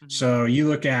 So you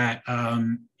look at,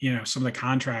 some of the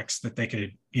contracts that they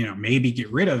could, maybe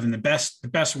get rid of. And the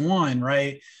best one,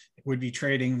 right, would be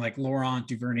trading like Laurent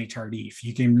Duvernay-Tardif.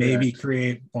 You can maybe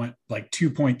create like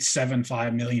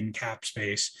 2.75 million cap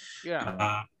space.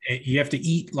 You have to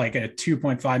eat like a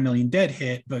 2.5 million dead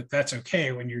hit, but that's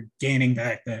okay when you're gaining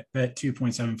back that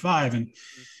 2.75. And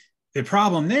the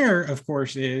problem there, of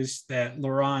course, is that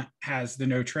Laurent has the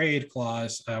no trade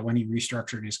clause when he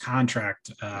restructured his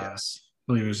contract. I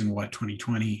believe it was in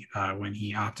 2020 when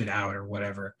he opted out or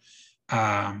whatever.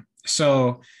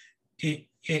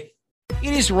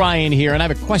 It is Ryan here, and I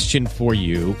have a question for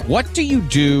you. What do you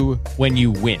do when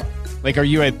you win? Like, are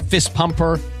you a fist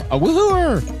pumper, a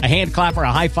woohooer, a hand clapper,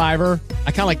 a high fiver?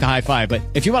 I kind of like the high five, but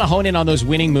if you want to hone in on those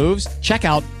winning moves, check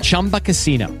out Chumba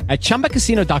Casino. At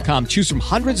ChumbaCasino.com, choose from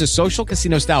hundreds of social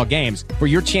casino-style games for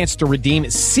your chance to redeem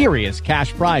serious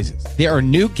cash prizes. There are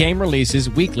new game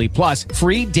releases weekly, plus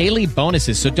free daily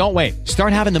bonuses. So don't wait.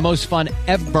 Start having the most fun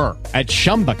ever at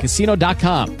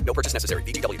ChumbaCasino.com. No purchase necessary.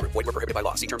 VGW Group. Void where prohibited by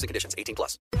law. See terms and conditions.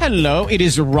 18+. Hello, it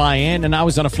is Ryan, and I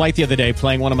was on a flight the other day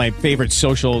playing one of my favorite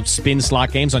social spin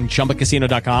slot games on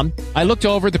ChumbaCasino.com. I looked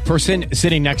over at the person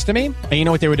sitting next to me, and you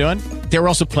know what they were doing? They were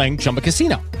also playing Chumba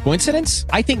Casino. Coincidence?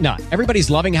 I think not. Everybody's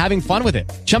loving having fun with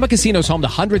it. Chumba Casino is home to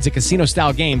hundreds of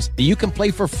casino-style games that you can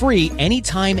play for free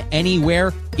anytime,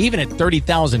 anywhere, even at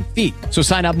 30,000 feet. So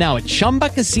sign up now at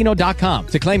ChumbaCasino.com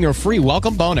to claim your free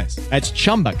welcome bonus. That's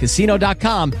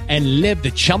ChumbaCasino.com and live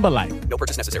the Chumba life. No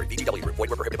purchase necessary. VGW Group. Void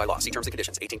where prohibited by law. See terms and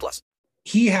conditions. 18+.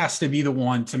 He has to be the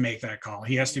one to make that call.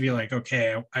 He has to be like,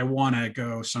 okay, I want to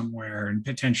go somewhere and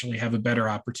potentially have a better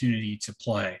opportunity to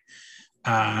play.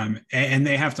 And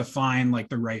they have to find like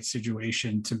the right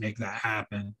situation to make that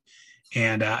happen.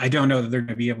 And I don't know that they're going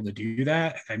to be able to do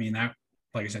that. I mean, that,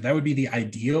 like I said, that would be the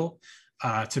ideal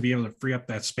to be able to free up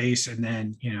that space and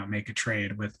then, make a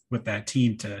trade with that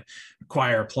team to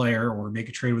acquire a player, or make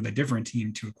a trade with a different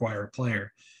team to acquire a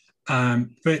player.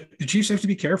 But the Chiefs have to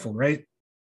be careful, right?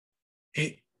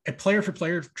 a player for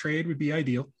player trade would be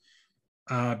ideal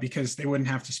because they wouldn't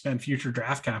have to spend future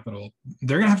draft capital.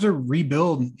 They're going to have to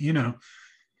rebuild,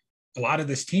 a lot of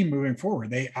this team moving forward.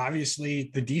 They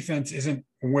obviously, the defense isn't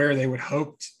where they would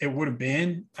hoped it would have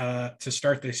been to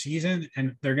start this season.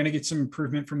 And they're going to get some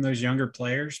improvement from those younger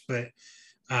players, but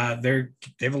they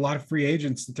have a lot of free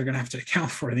agents that they're going to have to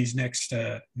account for these next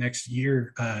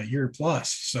year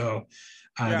plus. So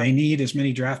they need as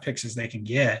many draft picks as they can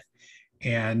get.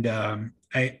 And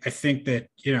I think that,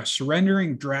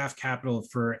 surrendering draft capital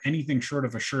for anything short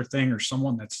of a sure thing or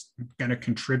someone that's going to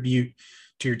contribute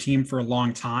to your team for a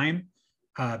long time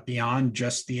beyond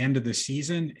just the end of the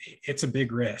season, it's a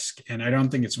big risk. And I don't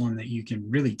think it's one that you can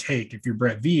really take if you're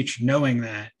Brett Veach, knowing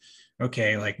that,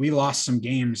 okay, like we lost some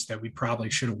games that we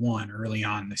probably should have won early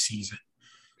on in the season.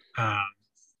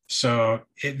 So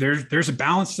there's a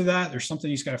balance to that. There's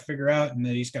something he's got to figure out, and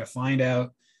that he's got to find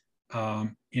out,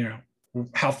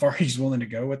 how far he's willing to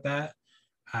go with that.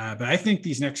 But I think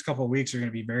these next couple of weeks are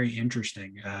going to be very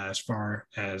interesting as far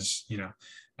as,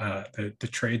 the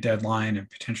trade deadline and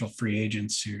potential free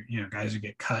agents who, guys who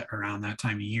get cut around that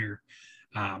time of year,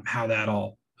 how that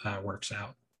all works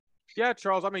out. Yeah,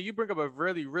 Charles, I mean, you bring up a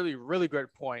really, really, really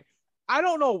good point. I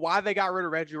don't know why they got rid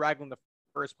of Reggie Ragland in the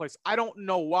first place. I don't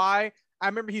know why. I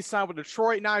remember he signed with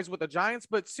Detroit. Now he's with the Giants.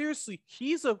 But seriously,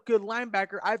 he's a good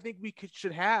linebacker I think we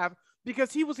should have,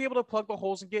 because he was able to plug the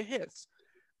holes and get hits.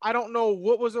 I don't know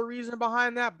what was the reason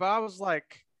behind that, but I was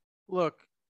like, look,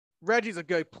 Reggie's a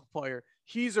good player.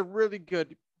 He's a really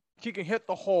good, he can hit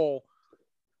the hole.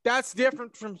 That's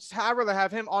different from, I'd rather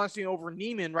have him honestly over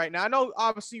Neiman right now. I know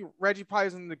obviously Reggie probably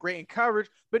isn't the great in coverage,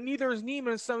 but neither is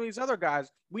Neiman and some of these other guys.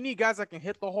 We need guys that can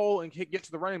hit the hole and get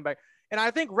to the running back. And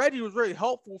I think Reggie was really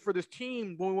helpful for this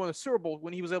team when we won the Super Bowl,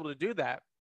 when he was able to do that.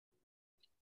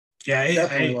 Yeah, it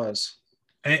definitely was.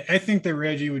 I think that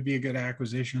Reggie would be a good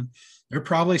acquisition. There are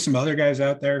probably some other guys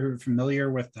out there who are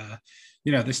familiar with,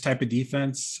 this type of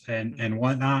defense and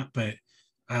whatnot, but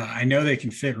I know they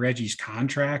can fit Reggie's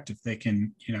contract if they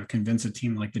can, convince a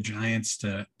team like the Giants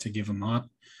to give him up.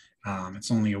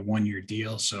 It's only a 1-year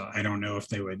deal, so I don't know if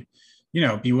they would,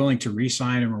 be willing to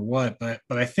re-sign him or what. But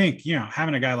I think,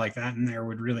 having a guy like that in there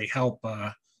would really help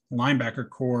linebacker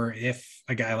core if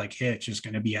a guy like Hitch is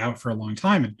going to be out for a long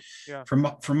time. And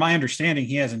from my understanding,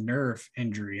 he has a nerve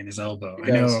injury in his elbow.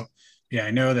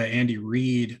 I know that Andy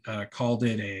Reid called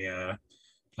it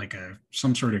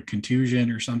some sort of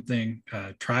contusion or something,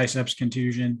 triceps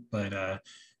contusion. But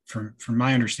from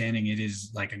my understanding, it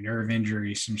is like a nerve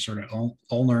injury, some sort of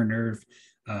ulnar nerve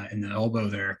in the elbow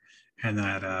there. And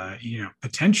that,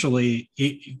 potentially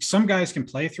some guys can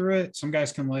play through it. Some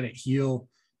guys can let it heal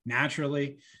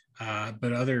naturally,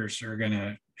 but others are going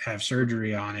to have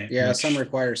surgery on it. Yeah, some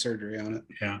require surgery on it.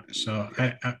 Yeah. So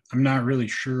I'm not really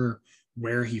sure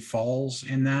where he falls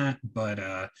in that, but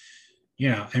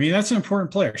that's an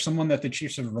important player, someone that the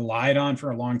Chiefs have relied on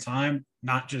for a long time,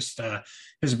 not just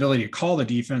his ability to call the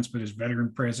defense, but his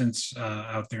veteran presence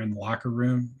out there in the locker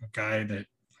room, a guy that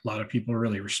a lot of people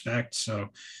really respect. So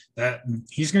that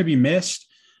he's going to be missed.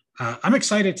 I'm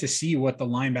excited to see what the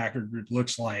linebacker group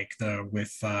looks like, though,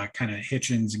 with kind of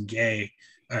Bolton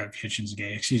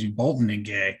and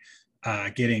Gay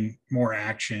getting more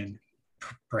action,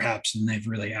 perhaps, than they've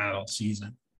really had all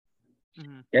season.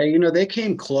 Mm-hmm. Yeah, they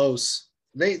came close.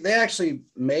 They actually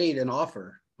made an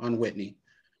offer on Whitney,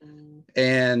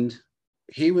 and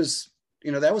he was,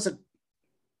 it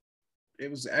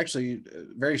was actually a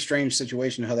very strange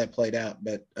situation how that played out.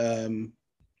 But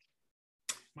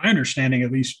my understanding,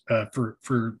 at least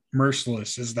for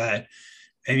Merciless, is that,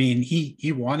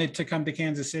 he wanted to come to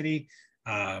Kansas City.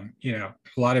 A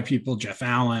lot of people, Jeff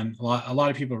Allen, a lot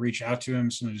of people reach out to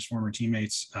him. Some of his former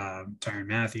teammates, Tyrann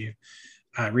Mathieu,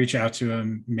 reach out to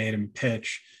him, made him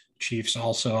pitch. Chiefs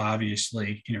also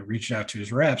obviously, reached out to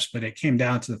his reps, but it came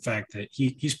down to the fact that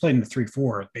he's played in the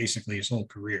 3-4 basically his whole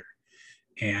career.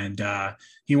 And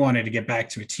he wanted to get back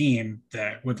to a team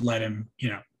that would let him,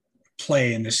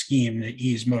 play in the scheme that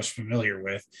he's most familiar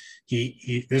with.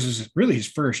 This is really his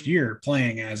first year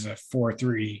playing as a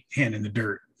 4-3 hand in the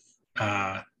dirt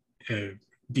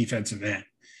defensive end.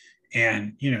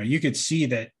 And, you could see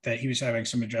that he was having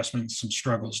some adjustments, some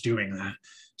struggles doing that.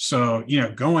 So,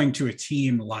 going to a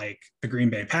team like the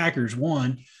Green Bay Packers,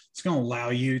 one, it's going to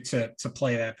allow you to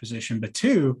play that position. But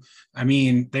two,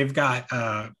 they've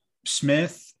got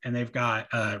Smith and they've got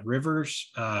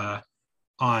Rivers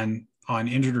on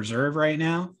injured reserve right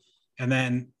now. And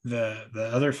then the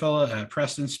other fella,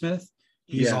 Preston Smith,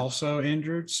 he's also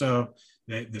injured. So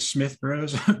the Smith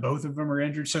bros, both of them are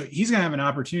injured. So he's going to have an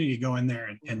opportunity to go in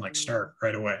there and start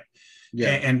right away. Yeah.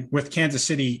 And with Kansas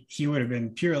City, he would have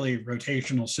been purely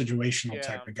rotational, situational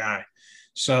type of guy.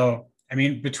 So, I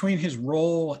mean, between his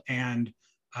role and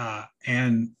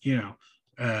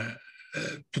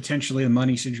potentially the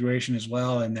money situation as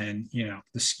well, and then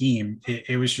the scheme,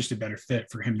 it was just a better fit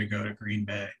for him to go to Green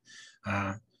Bay.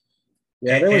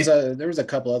 There was a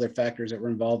couple other factors that were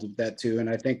involved with that too, and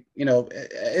I think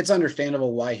it's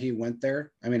understandable why he went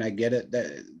there. I mean, I get it.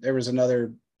 That there was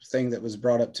another thing that was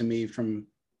brought up to me from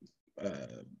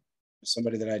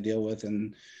somebody that I deal with,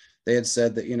 and they had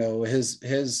said that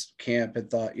his camp had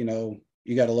thought you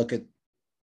got to look at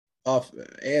off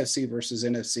AFC versus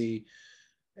NFC,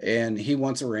 and he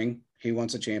wants a ring, he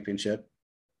wants a championship.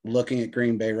 Looking at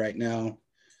Green Bay right now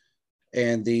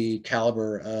and the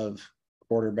caliber of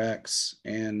quarterbacks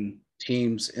and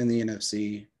teams in the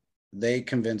NFC, they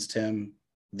convinced him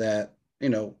that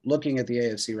looking at the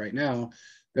AFC right now,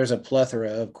 there's a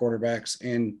plethora of quarterbacks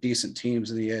and decent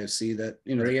teams in the AFC that,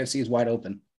 the AFC is wide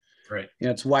open. Right.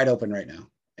 It's wide open right now.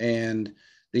 And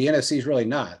the NFC is really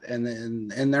not. And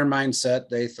in their mindset,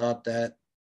 they thought that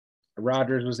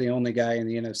Rodgers was the only guy in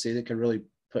the NFC that could really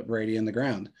put Brady in the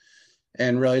ground.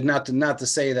 And really not to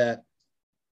say that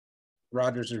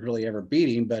Rodgers is really ever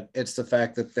beating, but it's the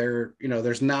fact that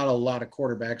there's not a lot of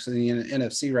quarterbacks in the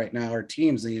NFC right now, or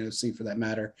teams in the NFC for that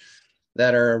matter,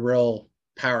 that are a real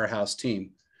powerhouse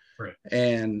team. Right.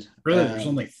 And really, there's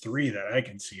only 3 that I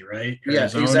can see, right?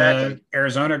 Arizona, exactly.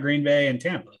 Arizona, Green Bay, and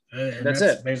Tampa. That's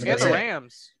it. And the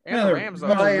Rams. And the Rams.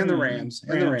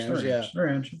 And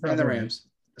the Rams.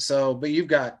 So, but you've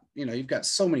got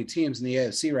so many teams in the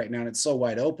AFC right now, and it's so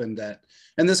wide open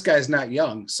and this guy's not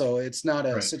young. So it's not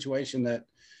a situation that,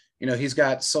 he's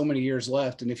got so many years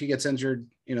left. And if he gets injured,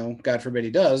 God forbid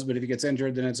he does, but if he gets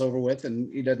injured, then it's over with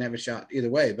and he doesn't have a shot either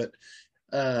way. But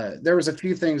there was a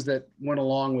few things that went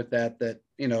along with that,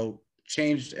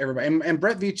 changed everybody. And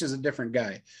Brett Veach is a different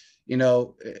guy.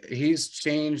 He's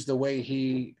changed the way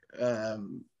he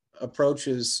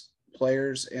approaches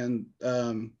players and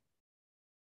the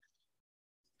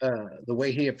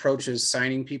way he approaches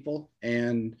signing people,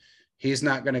 and he's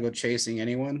not going to go chasing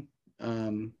anyone.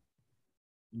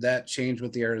 That changed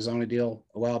with the Arizona deal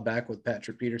a while back with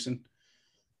Patrick Peterson.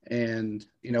 And,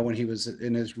 when he was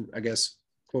in his, I guess,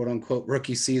 quote unquote,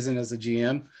 rookie season as a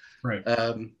GM, right.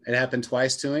 It happened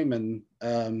twice to him. And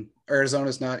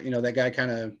Arizona's not, that guy I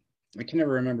can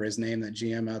never remember his name, that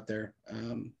GM out there.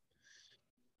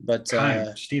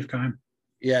 Steve Keim.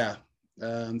 Yeah.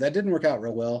 That didn't work out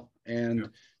real well. And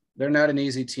they're not an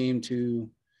easy team to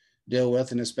deal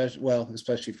with, and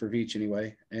especially for Veach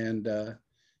anyway. And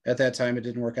at that time, it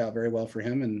didn't work out very well for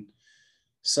him. And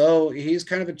so he's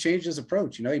kind of changed his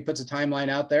approach. He puts a timeline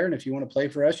out there, and if you want to play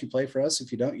for us, you play for us.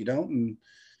 If you don't, you don't. And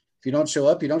if you don't show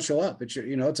up, you don't show up. It's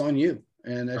it's on you.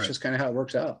 And that's just kind of how it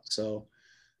works out. So,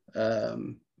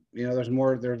 there's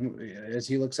more, as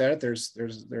he looks at it,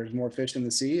 there's more fish in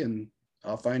the sea, and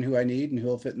I'll find who I need and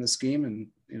who'll fit in the scheme. And,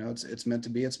 it's meant to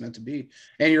be, it's meant to be.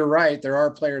 And you're right. There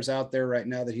are players out there right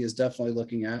now that he is definitely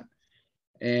looking at.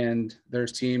 And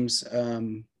there's teams,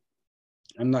 I'm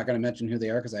not going to mention who they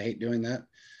are because I hate doing that.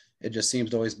 It just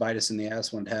seems to always bite us in the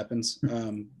ass when it happens.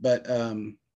 But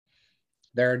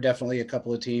there are definitely a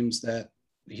couple of teams that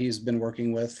he's been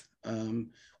working with.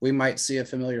 We might see a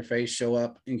familiar face show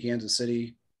up in Kansas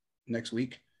City next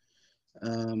week.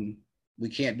 We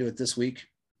can't do it this week.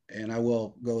 And I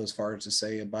will go as far as to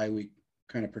say a bye week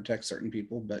kind of protects certain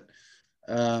people, but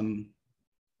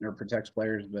or protects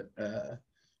players, but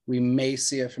we may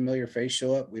see a familiar face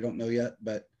show up. We don't know yet,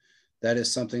 but that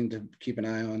is something to keep an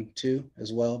eye on too,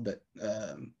 as well. But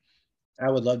I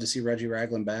would love to see Reggie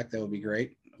Ragland back. That would be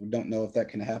great. We don't know if that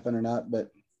can happen or not,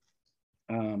 but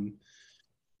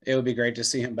it would be great to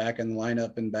see him back in the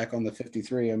lineup and back on the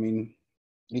 53. I mean,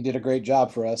 he did a great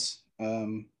job for us.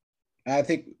 I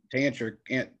think to answer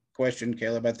your question,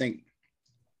 Caleb, I think,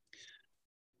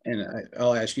 and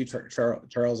I'll ask you,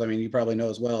 Charles, I mean, you probably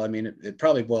know as well. I mean, it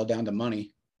probably boiled down to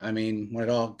money. I mean, when it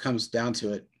all comes down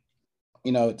to it,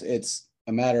 it's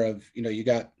a matter of, you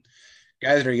got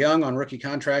guys that are young on rookie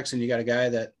contracts, and you got a guy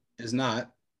that is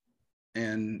not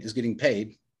and is getting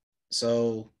paid.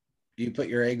 So you put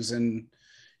your eggs in,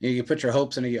 you put your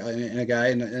hopes in a guy,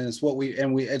 and it's what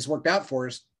it's worked out for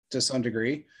us to some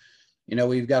degree.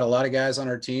 We've got a lot of guys on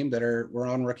our team that were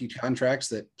on rookie contracts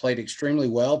that played extremely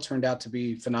well, turned out to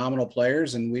be phenomenal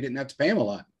players, and we didn't have to pay them a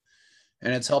lot.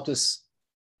 And it's helped us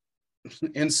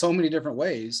in so many different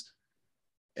ways.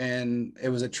 And it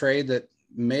was a trade that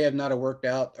may have not have worked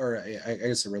out, or I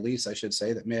guess a release, I should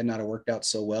say, that may have not have worked out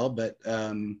so well, but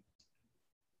now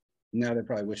they're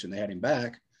probably wishing they had him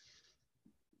back.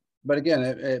 But again,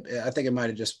 I think it might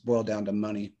have just boiled down to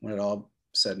money when it all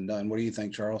said and done. What do you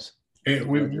think, Charles?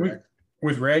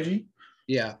 With Reggie?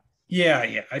 Yeah.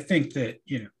 Yeah. I think that,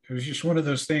 it was just one of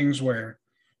those things where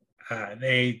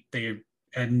they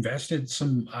had invested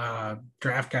some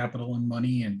draft capital and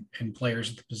money and players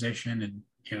at the position, and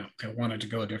they wanted to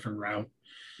go a different route.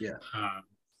 Yeah.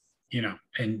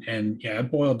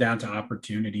 It boiled down to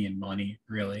opportunity and money,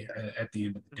 really, at the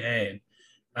end of the day. And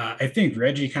I think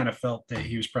Reggie kind of felt that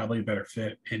he was probably a better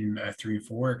fit in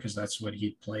 3-4 because that's what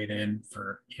he played in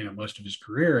for most of his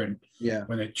career. And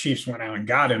when the Chiefs went out and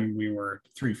got him, we were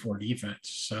 3-4 defense.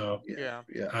 So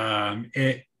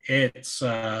it has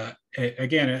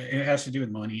to do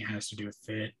with money. It has to do with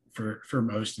fit for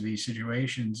most of these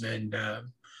situations. And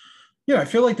I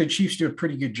feel like the Chiefs do a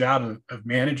pretty good job of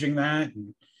managing that.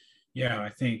 And I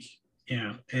think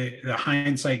the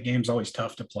hindsight game is always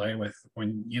tough to play with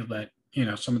when you let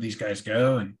some of these guys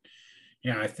go. And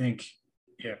I think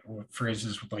for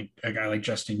instance with like a guy like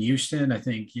Justin Houston, I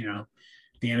think at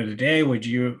the end of the day, would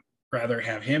you rather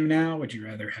have him now? Would you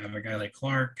rather have a guy like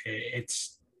Clark?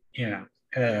 It's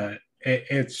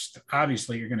it's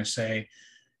obviously you're going to say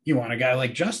you want a guy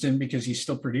like Justin because he's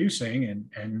still producing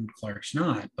and Clark's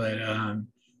not. But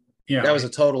that was a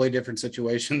totally different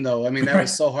situation, though. I mean, that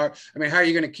was so hard. I mean, how are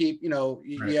you going to keep,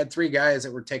 you had 3 guys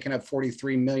that were taking up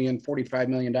 $45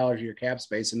 million of your cap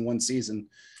space in one season.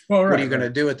 Well, what are you going to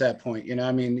do at that point?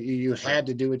 I mean, you had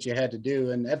to do what you had to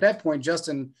do. And at that point,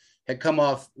 Justin had come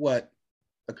off a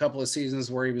couple of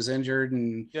seasons where he was injured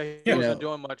and he wasn't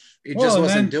doing much. He just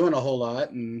wasn't doing a whole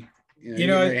lot. And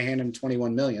they hand him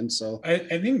 $21 million. So I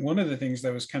think one of the things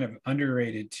that was kind of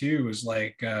underrated too was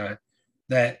like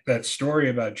that story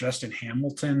about Justin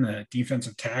Hamilton, the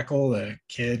defensive tackle, the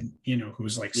kid, who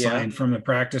was like signed from the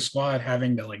practice squad,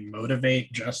 having to like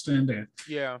motivate Justin to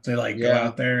go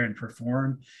out there and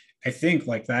perform. I think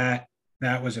like that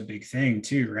was a big thing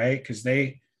too, right? Because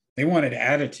they wanted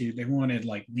attitude, they wanted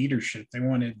like leadership, they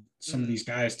wanted some of these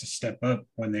guys to step up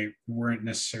when they weren't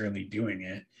necessarily doing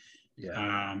it.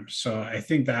 So I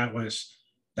think that was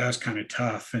kind of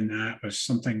tough. And that was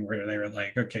something where they were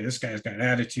like, okay, this guy's got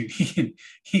attitude.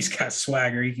 He's got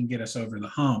swagger. He can get us over the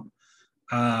hump.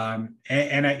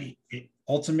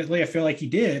 Ultimately I feel like he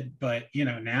did, but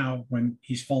now when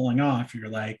he's falling off, you're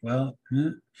like, well,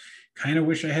 kind of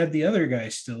wish I had the other guy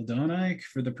still, don't I,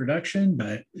 for the production?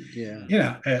 But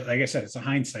like I said, it's a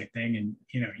hindsight thing. And,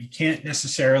 you can't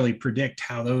necessarily predict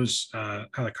how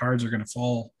how the cards are going to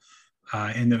fall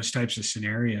in those types of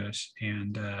scenarios.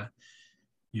 And,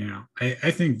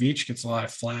 I think Veach gets a lot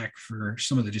of flack for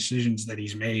some of the decisions that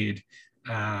he's made.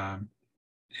 But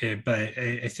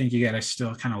I think you got to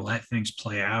still kind of let things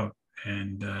play out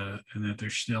and that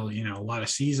there's still, a lot of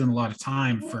season, a lot of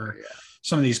time for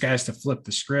some of these guys to flip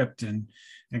the script and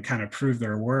kind of prove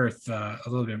their worth a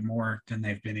little bit more than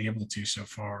they've been able to so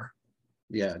far.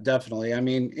 Yeah, definitely. I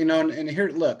mean, and here,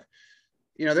 look,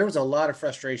 there was a lot of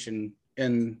frustration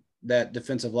in that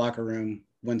defensive locker room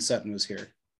when Sutton was here.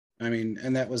 I mean,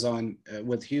 and that was on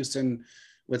with Houston,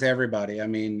 with everybody. I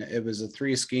mean, it was a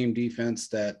 3-scheme defense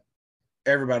that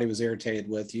everybody was irritated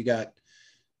with. You got,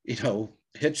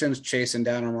 Hitchens chasing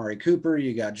down Amari Cooper.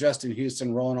 You got Justin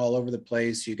Houston rolling all over the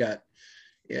place.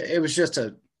 It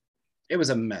was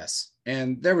a mess.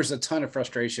 And there was a ton of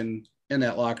frustration in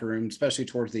that locker room, especially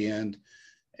towards the end.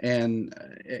 And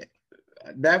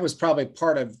that was probably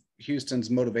part of Houston's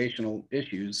motivational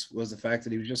issues, was the fact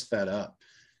that he was just fed up.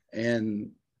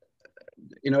 And,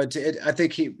 I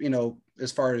think he,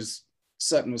 as far as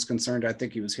Sutton was concerned, I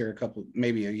think he was here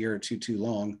maybe a year or two too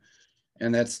long.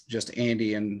 And that's just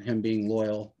Andy and him being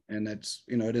loyal. And that's,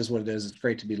 it is what it is. It's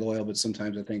great to be loyal, but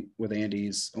sometimes I think with Andy,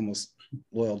 he's almost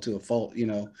loyal to a fault,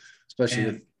 especially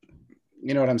with,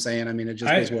 what I'm saying? I mean, it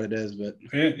just is what it is, but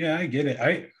yeah, I get it.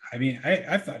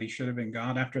 I thought he should have been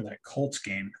gone after that Colts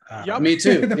game. Me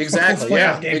too. Exactly.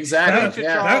 Exactly.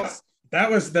 That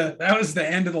was the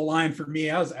end of the line for me.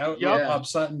 I was out with Bob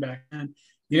Sutton back then.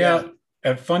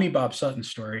 A funny Bob Sutton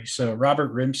story. So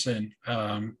Robert Rimson,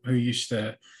 who used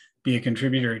to be a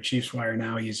contributor at Chiefs Wire,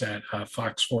 now he's at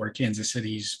Fox 4 Kansas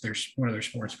City. He's one of their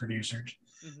sports producers.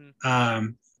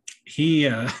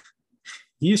 He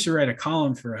used to write a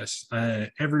column for us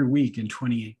every week in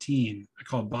 2018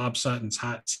 called Bob Sutton's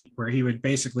Hot Seat, where he would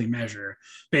basically measure,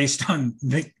 based on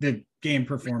the game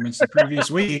performance the previous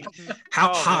week,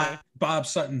 how hot Bob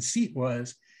Sutton's seat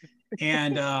was.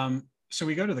 And so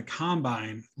we go to the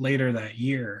Combine later that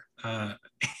year,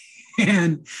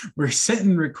 and we're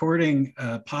sitting recording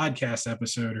a podcast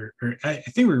episode, or I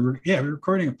think we were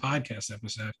recording a podcast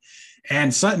episode,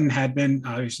 and Sutton had been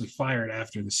obviously fired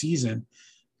after the season.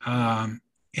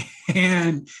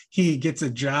 and he gets a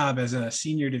job as a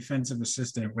senior defensive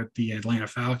assistant with the Atlanta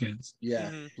Falcons. Yeah,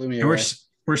 blew me And away.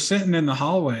 we're sitting in the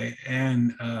hallway,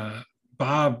 and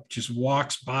Bob just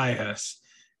walks by us,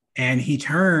 and he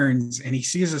turns and he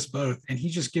sees us both, and he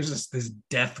just gives us this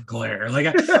death glare. Like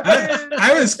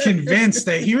I was convinced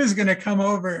that he was going to come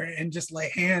over and just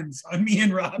lay hands on me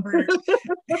and Robert.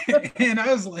 And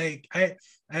I was like,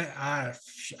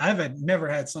 I've never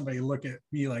had somebody look at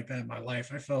me like that in my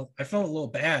life. I felt a little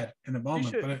bad in the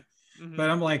moment, but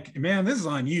I'm like, man, this is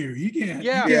on you. You can't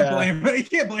blame. You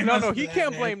can't blame. No, he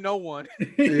can't blame no one.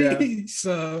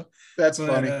 So that's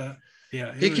funny.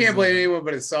 Yeah, he can't blame anyone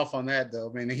but himself on that, though.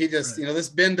 I mean, he just, this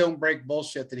bend don't break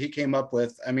bullshit that he came up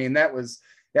with. I mean, that was,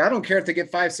 I don't care if they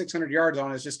get 500-600 yards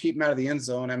on us, just keep them out of the end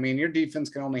zone. I mean, your defense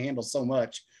can only handle so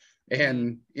much.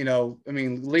 And, I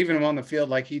mean, leaving him on the field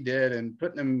like he did and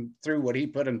putting him through what he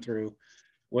put him through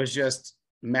was just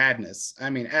madness. I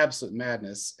mean, absolute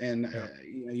madness. And,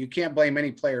 you can't blame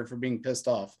any player for being pissed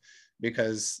off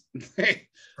because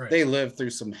they lived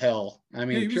through some hell. I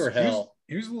mean, pure hell.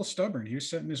 He was a little stubborn. He was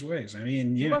set in his ways. I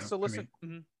mean, he must have listened.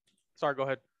 Sorry, go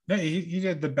ahead. No, he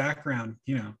did the background,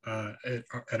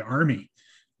 at Army,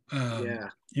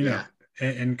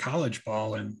 in college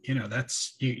ball. And,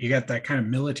 that's, you got that kind of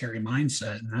military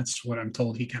mindset. And that's what I'm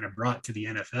told he kind of brought to the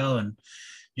NFL. And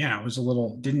it was a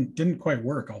little, didn't quite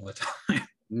work all the time.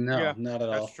 No, not at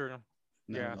all. That's true.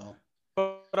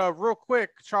 But real quick,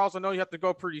 Charles, I know you have to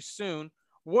go pretty soon.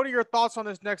 What are your thoughts on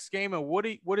this next game, and what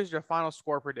is your final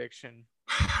score prediction?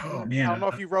 Oh man, I don't know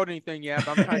if you wrote anything yet,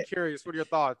 but I'm kind of curious. What are your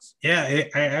thoughts? Yeah,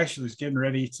 I actually was getting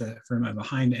ready for my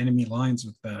behind enemy lines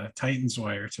with the Titans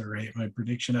wire to write my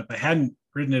prediction up. I hadn't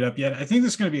written it up yet. I think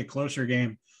this is going to be a closer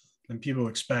game than people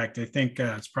expect. I think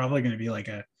it's probably going to be like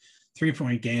a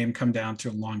 3-point game, come down to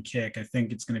a long kick. I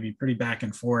think it's going to be pretty back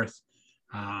and forth.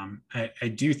 I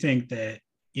do think that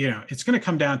it's going to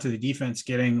come down to the defense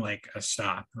getting like a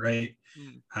stop, right?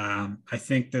 I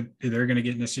think that they're going to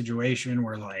get in a situation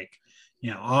where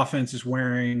offense is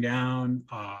wearing down,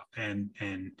 and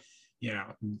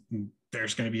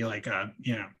there's going to be like a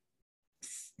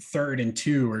 3rd and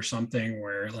 2 or something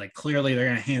where clearly they're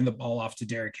going to hand the ball off to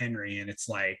Derrick Henry, and it's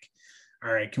like,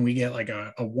 all right, can we get like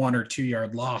a 1 or 2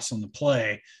 yard loss on the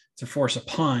play to force a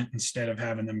punt instead of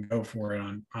having them go for it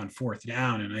on 4th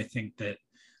down? And I think that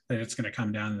it's going to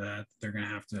come down to that. They're going to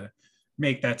have to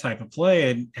make that type of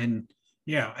play. And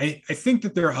I think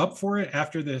that they're up for it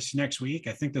after this next week.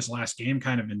 I think this last game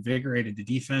kind of invigorated the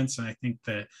defense. And I think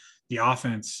that the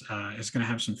offense is going to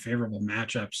have some favorable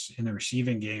matchups in the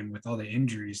receiving game with all the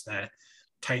injuries that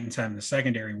Titans have in the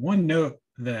secondary. One note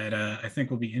that I think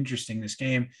will be interesting this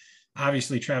game,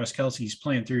 obviously Travis Kelce's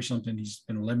playing through something. He's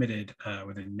been limited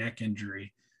with a neck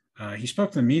injury. He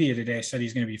spoke to the media today, said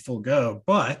he's going to be full go,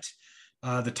 but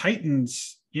the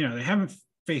Titans, they haven't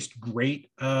faced great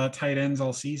tight ends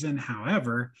all season.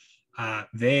 However,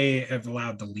 they have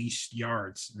allowed the least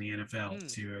yards in the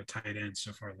NFL to a tight end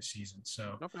so far this season.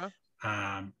 So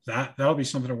that'll be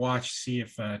something to watch, see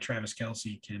if Travis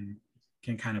Kelce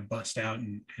can kind of bust out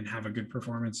and have a good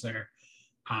performance there.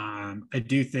 I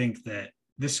do think that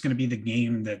this is going to be the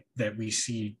game that we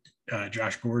see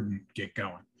Josh Gordon get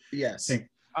going. Yes.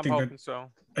 I'm hoping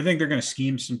so. I think they're going to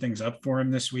scheme some things up for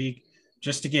him this week,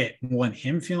 just to get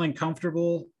him feeling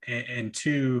comfortable, and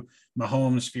 2,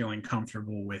 Mahomes feeling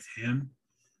comfortable with him.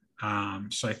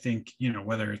 So I think,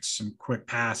 whether it's some quick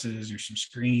passes or some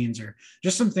screens or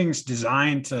just some things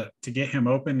designed to get him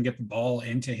open, get the ball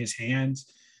into his hands.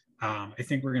 I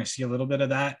think we're going to see a little bit of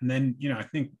that. And then, I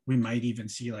think we might even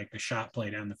see like the shot play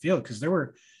down the field, because there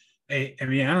were, I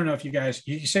don't know if you guys,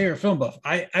 you say you're a film buff.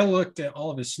 I looked at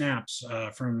all of his snaps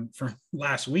from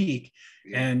last week,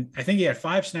 and I think he had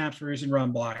 5 snaps where he was in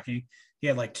run blocking. He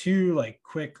had like 2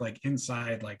 quick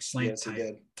inside slant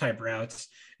type routes.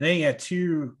 And then he had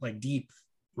 2 deep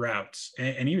routes,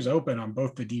 and he was open on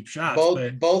both the deep shots.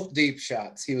 Both deep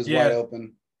shots, he was wide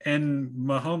open. And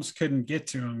Mahomes couldn't get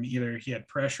to him either. He had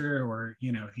pressure, or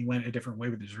he went a different way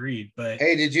with his read. But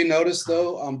hey, did you notice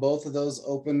though on both of those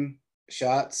open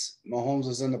shots, Mahomes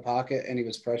was in the pocket and he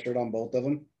was pressured on both of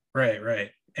them?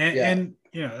 Right. And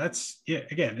that's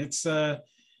again, it's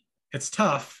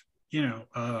tough.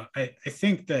 I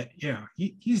think that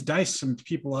he's diced some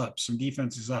people up, some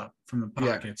defenses up from the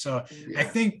pocket. So I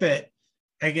think that,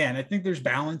 again, I think there's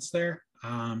balance there.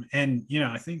 And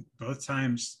I think both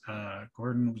times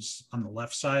Gordon was on the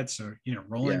left side, so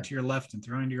rolling to your left and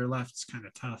throwing to your left is kind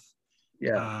of tough.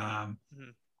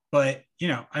 But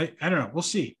I don't know. We'll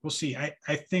see.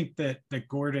 I think that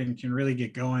Gordon can really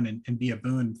get going and be a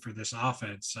boon for this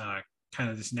offense, kind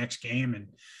of this next game,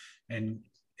 and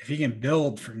if he can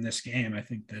build from this game, I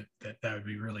think that would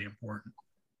be really important.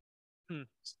 Yeah.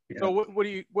 So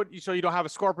so you don't have a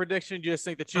score prediction? You just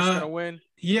think the Chiefs going to win?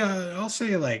 Yeah, I'll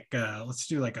say let's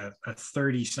do like a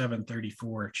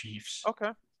 37-34 Chiefs.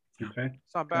 Okay.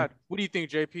 It's not bad. What do you think,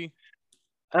 JP?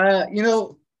 I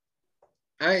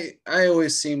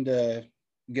always seem to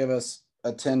give us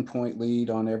a 10-point lead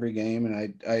on every game,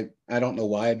 and I don't know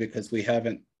why, because we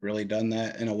haven't really done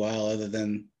that in a while, other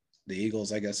than the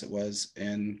Eagles, I guess it was,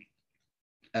 and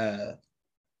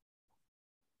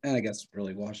I guess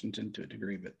really Washington to a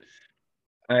degree, but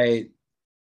I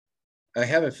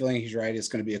have a feeling he's right. It's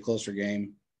going to be a closer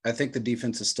game. I think the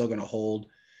defense is still going to hold,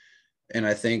 and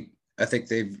I think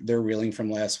they're reeling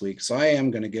from last week. So I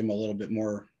am going to give them a little bit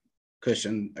more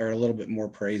cushion, or a little bit more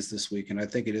praise this week. And I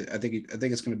think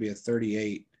it's going to be a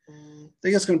 38. I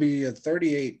think it's going to be a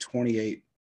 38-28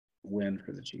 win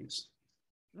for the Chiefs.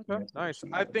 Okay, nice.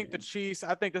 I think this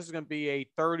is going to be a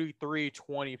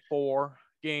 33-24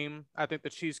 game. I think the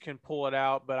Chiefs can pull it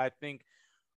out, but I think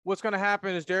what's going to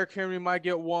happen is Derrick Henry might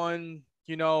get one,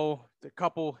 a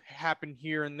couple happen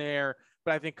here and there,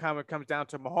 but I think kind of comes down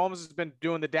to Mahomes has been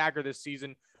doing the dagger this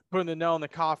season, putting the nail in the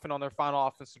coffin on their final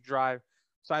offensive drive.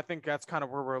 So I think that's kind of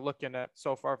where we're looking at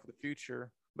so far for the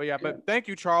future. But yeah, but thank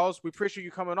you, Charles. We appreciate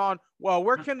you coming on. Well,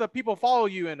 where can the people follow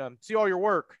you and see all your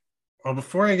work? Well,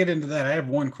 before I get into that, I have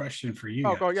one question for you.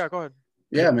 Go ahead.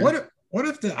 Yeah, man. What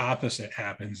if the opposite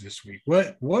happens this week?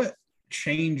 What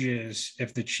changes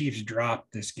if the Chiefs drop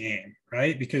this game,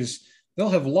 right? Because they'll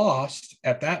have lost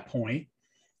at that point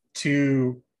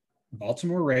to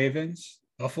Baltimore Ravens,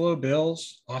 Buffalo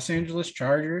Bills, Los Angeles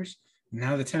Chargers,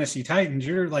 now the Tennessee Titans.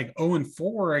 You're like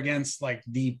 0-4 against like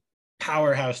the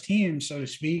powerhouse team, so to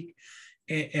speak,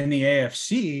 in the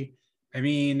AFC. I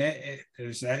mean,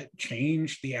 does that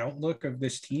change the outlook of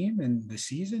this team and the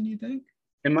season, you think?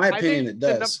 In my opinion, it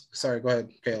does. Sorry, go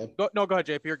ahead, Caleb. Go ahead,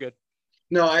 JP. You're good.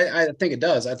 No, I think it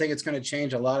does. I think it's going to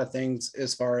change a lot of things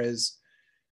as far as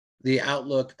the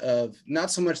outlook of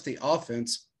not so much the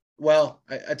offense. Well,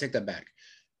 I take that back.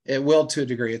 It will to a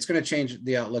degree. It's going to change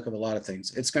the outlook of a lot of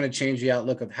things. It's going to change the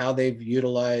outlook of how they've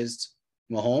utilized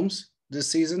Mahomes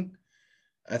this season.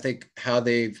 I think how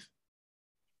they've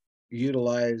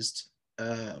utilized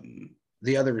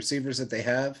the other receivers that they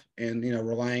have, and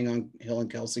relying on Hill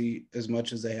and Kelsey as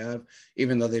much as they have,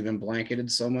 even though they've been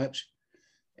blanketed so much.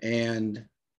 And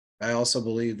I also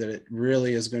believe that it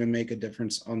really is going to make a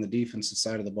difference on the defensive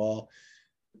side of the ball.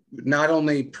 Not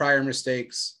only prior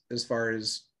mistakes as far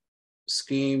as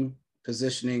scheme,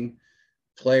 positioning,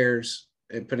 players,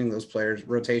 and putting those players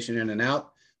rotation in and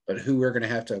out, but who we're going to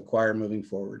have to acquire moving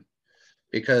forward.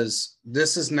 Because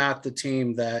this is not the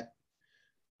team that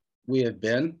we have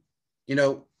been.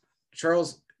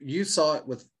 Charles, you saw it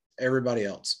with everybody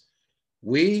else.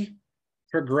 We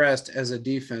progressed as a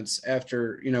defense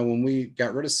after, when we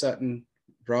got rid of Sutton,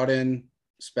 brought in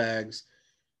Spags,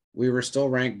 we were still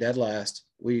ranked dead last.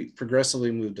 We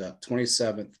progressively moved up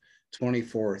 27th,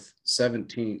 24th,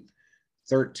 17th,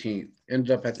 13th,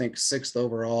 ended up, I think, 6th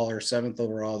overall or 7th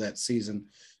overall that season.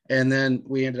 And then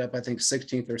we ended up, I think,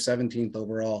 16th or 17th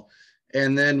overall.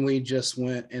 And then we just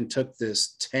went and took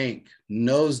this tank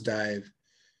nosedive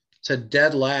to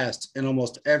dead last in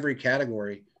almost every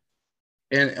category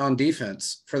and on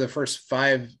defense for the first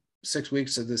 5-6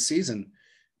 weeks of the season.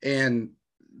 And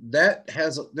that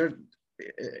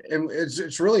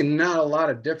it's really not a lot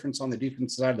of difference on the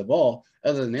defense side of the ball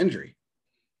other than injury.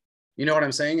 You know what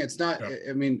I'm saying? It's not,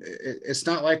 I mean, it's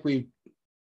not like we've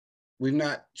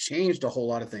not changed a whole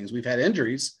lot of things. We've had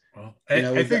injuries. Well,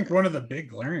 I think one of the big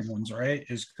glaring ones, right,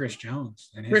 is Chris Jones.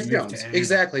 And Chris Jones,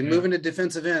 exactly. Moving to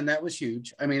defensive end, that was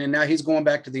huge. I mean, and now he's going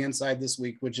back to the inside this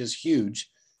week, which is huge.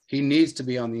 He needs to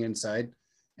be on the inside.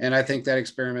 And I think that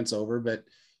experiment's over. But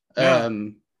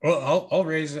well, I'll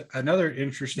raise another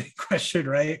interesting question,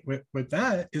 right, with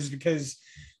that is because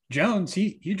Jones,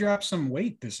 he dropped some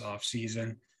weight this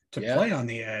offseason to play on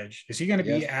the edge. Is he going to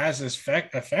be as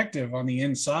effective on the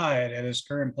inside at his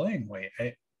current playing weight?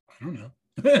 I don't know.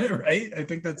 Right. I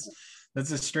think that's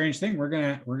a strange thing. We're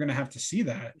gonna have to see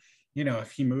that,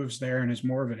 if he moves there and is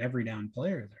more of an every down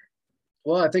player there.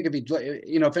 Well, I think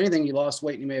if anything, you lost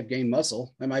weight and you may have gained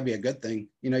muscle. That might be a good thing.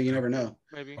 You never know.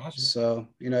 Maybe. So,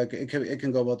 it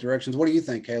can go both directions. What do you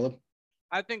think, Caleb?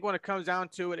 I think when it comes down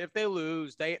to it, if they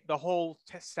lose, the whole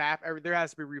staff, there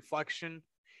has to be reflection,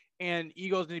 and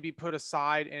egos need to be put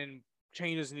aside and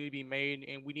changes need to be made,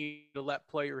 and we need to let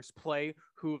players play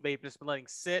who they've just been letting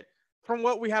sit. From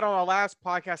what we had on our last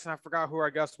podcast, and I forgot who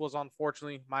our guest was,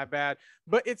 unfortunately, my bad.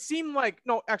 But it seemed like,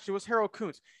 no, actually, it was Harold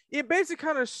Kuntz. It basically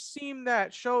kind of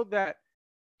showed that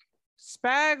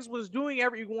Spags was doing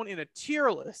everyone in a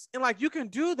tier list. And like, you can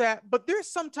do that, but there's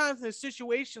sometimes in a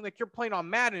situation like you're playing on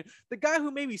Madden, the guy who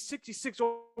maybe 66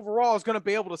 overall is going to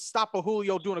be able to stop a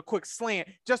Julio doing a quick slant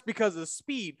just because of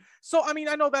speed. So, I mean,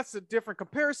 I know that's a different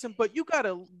comparison, but you got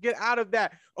to get out of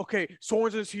that. Okay,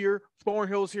 Sorensen's here,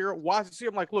 Thornhill's here, Watson's here.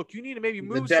 I'm like, look, you need to maybe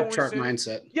move the depth chart Sorensen.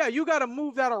 mindset. Yeah, you got to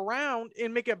move that around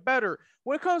and make it better.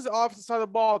 When it comes to the offensive side of the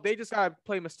ball, they just got to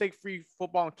play mistake-free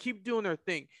football and keep doing their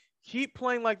thing. Keep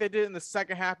playing like they did in the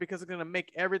second half because it's going to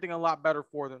make everything a lot better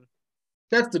for them.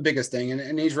 That's the biggest thing.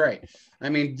 And he's right. I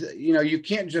mean, you know, you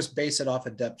can't just base it off a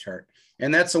depth chart.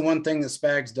 And that's the one thing that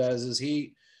Spags does is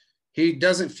he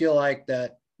doesn't feel like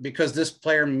that because this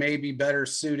player may be better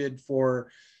suited for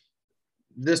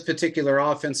this particular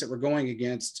offense that we're going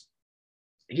against.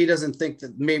 He doesn't think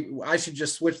that maybe I should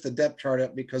just switch the depth chart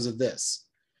up because of this.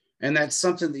 And that's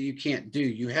something that you can't do.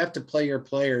 You have to play your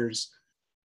players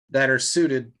that are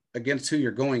suited against who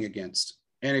you're going against.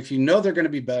 And if you know they're going to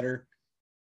be better,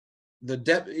 the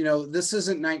depth, you know, this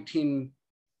isn't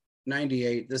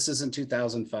 1998. This isn't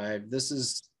 2005. This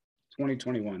is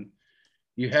 2021.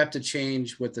 You have to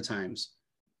change with the times.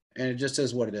 And it just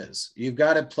is what it is. You've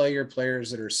got to play your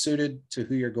players that are suited to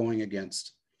who you're going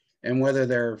against. And whether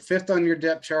they're fifth on your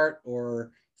depth chart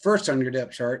or first on your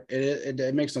depth chart,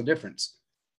 it makes no difference.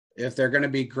 If they're going to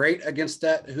be great against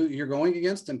that, who you're going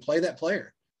against, then play that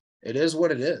player. It is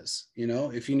what it is. You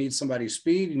know, if you need somebody's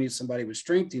speed, you need somebody with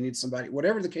strength, you need somebody,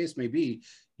 whatever the case may be,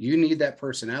 you need that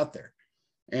person out there.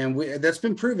 And that's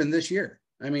been proven this year.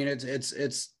 I mean,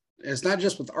 it's not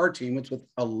just with our team, it's with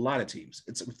a lot of teams.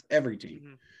 It's with every team.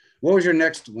 Mm-hmm. What was your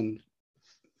next one,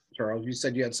 Charles? You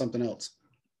said you had something else.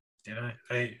 Did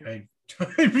I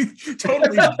totally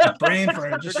brain for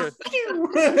it. Just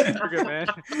We're good, man.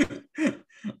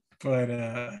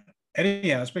 But Eddie,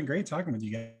 yeah, it's been great talking with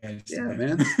you guys. Yeah,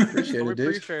 man. Appreciate it, dude.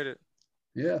 Appreciate it.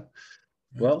 Yeah.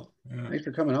 Well, thanks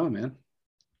for coming on, man.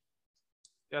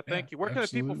 Yeah, thank you. Where can the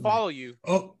people follow you?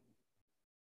 Oh,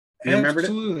 you remembered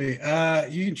absolutely.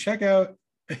 You can check out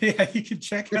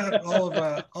all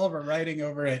of our writing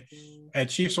over at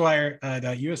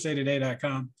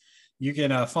chiefswire.usatoday.com. You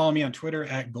can follow me on Twitter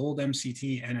at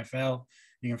GoldMCTNFL.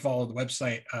 You can follow the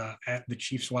website at the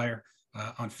Chiefs Wire.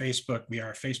 On Facebook, we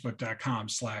are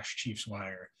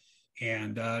facebook.com/ChiefsWire.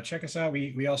 And check us out.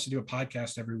 We also do a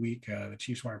podcast every week, the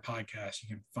Chiefs Wire podcast. You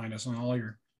can find us on all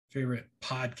your favorite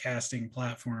podcasting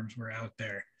platforms. We're out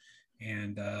there.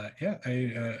 And I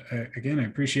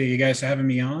appreciate you guys having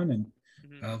me on, and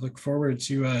look forward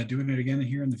to doing it again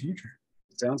here in the future.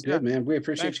 Sounds good, man. We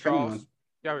appreciate you coming on.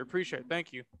 Yeah, we appreciate it.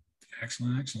 Thank you.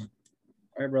 Excellent. All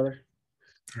right, brother.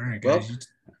 All right, guys. Well,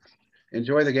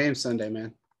 enjoy the game Sunday,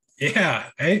 man. Yeah,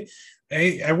 I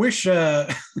wish I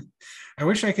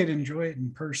wish I could enjoy it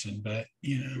in person, but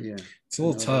it's a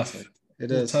little tough.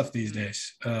 It is tough these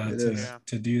days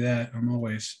to do that. I'm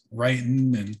always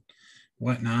writing and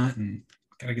whatnot, and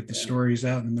gotta get the stories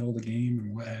out in the middle of the game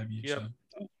and what have you. Yep. So.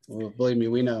 Well, believe me,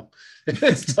 we know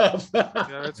it's tough.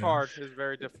 Yeah, it's hard. It's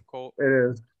very difficult.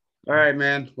 It is. All right,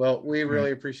 man. Well, we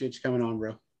really appreciate you coming on,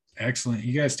 bro. Excellent.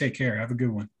 You guys take care. Have a good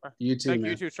one. You too,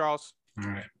 man. You too, Charles. All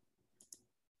right.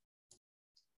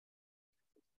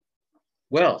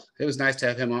 Well, it was nice to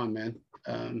have him on, man.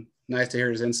 Nice to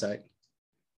hear his insight.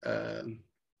 He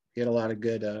had a lot of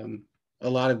good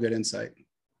insight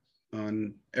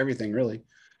on everything, really.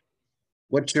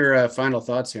 What's your final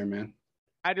thoughts here, man?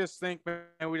 I just think, man,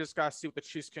 we just got to see what the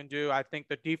Chiefs can do. I think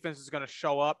the defense is going to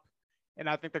show up, and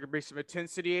I think there could be some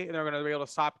intensity, and they're going to be able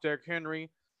to stop Derrick Henry.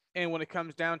 And when it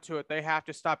comes down to it, they have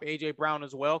to stop A.J. Brown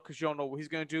as well, because you don't know what he's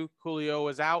going to do. Julio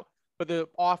is out. But the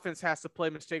offense has to play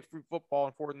mistake-free football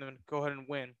and for them to go ahead and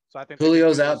win. So I think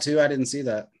Julio's out too. I didn't see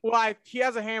that. Well, he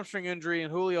has a hamstring injury,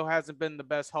 and Julio hasn't been the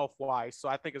best health-wise. So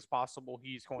I think it's possible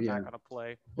he's not going to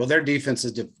play. Well, their defense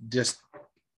is just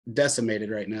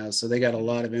decimated right now. So they got a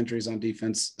lot of injuries on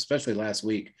defense, especially last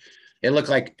week.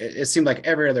 It seemed like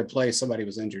every other play somebody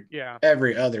was injured. Yeah.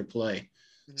 Every other play,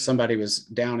 somebody was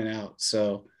down and out.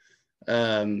 So,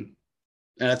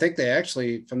 and I think they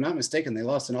actually, if I'm not mistaken, they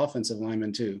lost an offensive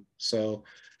lineman too. So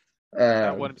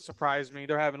that wouldn't surprise me.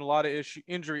 They're having a lot of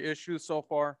injury issues so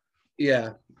far.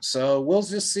 Yeah. So we'll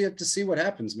just see what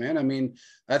happens, man. I mean,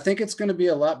 I think it's going to be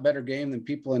a lot better game than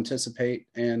people anticipate.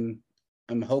 And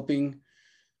I'm hoping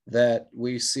that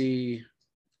we see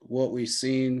what we've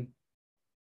seen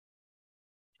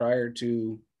prior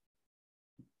to,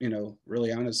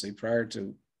 really honestly, prior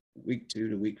to week 2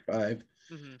 to week 5.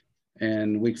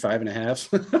 And week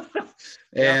 5.5.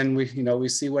 And we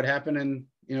see what happened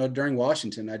during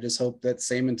Washington. I just hope that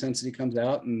same intensity comes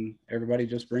out and everybody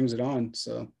just brings it on.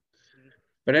 So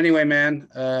But anyway, man,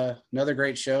 another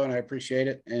great show, and I appreciate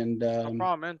it. And no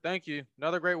problem, man. Thank you.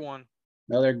 Another great one.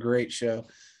 Another great show.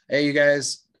 Hey, you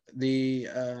guys, the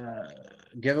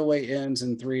giveaway ends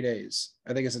in 3 days.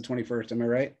 I think it's the 21st. Am I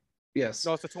right? Yes.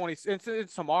 No, it's the 20th.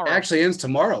 It's tomorrow. It actually ends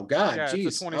tomorrow. God, yeah,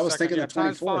 geez. I was thinking the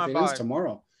 24th. It ends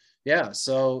tomorrow. Yeah.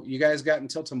 So you guys got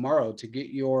until tomorrow to get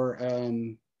your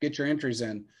entries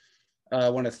in. I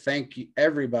want to thank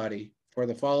everybody for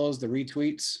the follows, the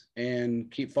retweets, and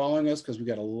keep following us because we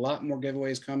got a lot more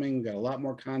giveaways coming. We got a lot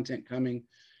more content coming,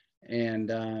 and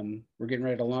we're getting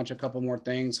ready to launch a couple more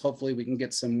things. Hopefully we can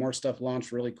get some more stuff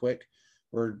launched really quick.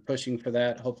 We're pushing for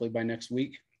that hopefully by next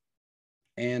week.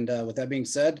 And with that being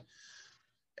said,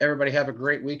 everybody have a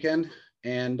great weekend,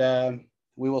 and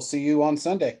we will see you on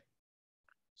Sunday.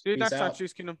 See you next time,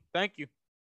 Chiefs Kingdom. Thank you.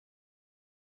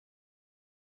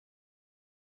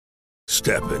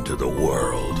 Step into the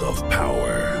world of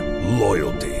power,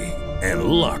 loyalty, and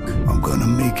luck. I'm gonna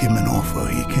make him an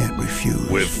offer he can't refuse.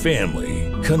 With family,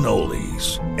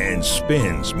 cannolis, and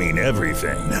spins mean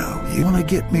everything. Now, you wanna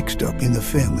get mixed up in the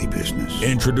family business.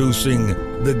 Introducing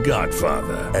The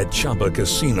Godfather at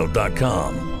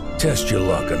ChumbaCasino.com. Test your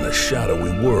luck in the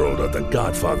shadowy world of The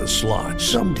Godfather slot.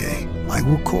 Someday, I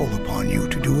will call upon you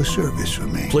to do a service for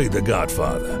me. Play The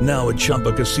Godfather now at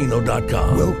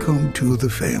ChumbaCasino.com. Welcome to the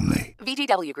family.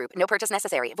 VGW Group. No purchase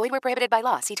necessary. Void where prohibited by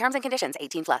law. See terms and conditions.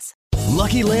 18+.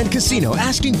 Lucky Land Casino,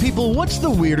 asking people, what's the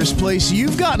weirdest place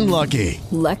you've gotten lucky?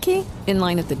 Lucky? In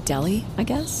line at the deli, I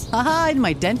guess? Aha, in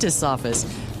my dentist's office.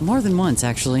 More than once,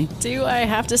 actually. Do I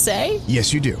have to say?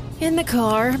 Yes, you do. In the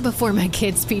car before my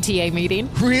kids' PTA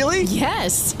meeting. Really?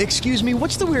 Yes. Excuse me,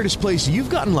 what's the weirdest place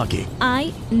you've gotten lucky?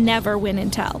 I never win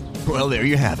and tell. Well, there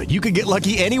you have it. You can get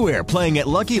lucky anywhere, playing at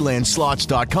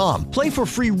LuckyLandSlots.com. Play for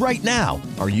free right now.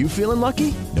 Are you feeling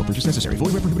lucky? No purchase necessary.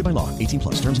 Void where prohibited by law. 18+.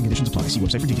 Terms and conditions apply. See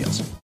website for details.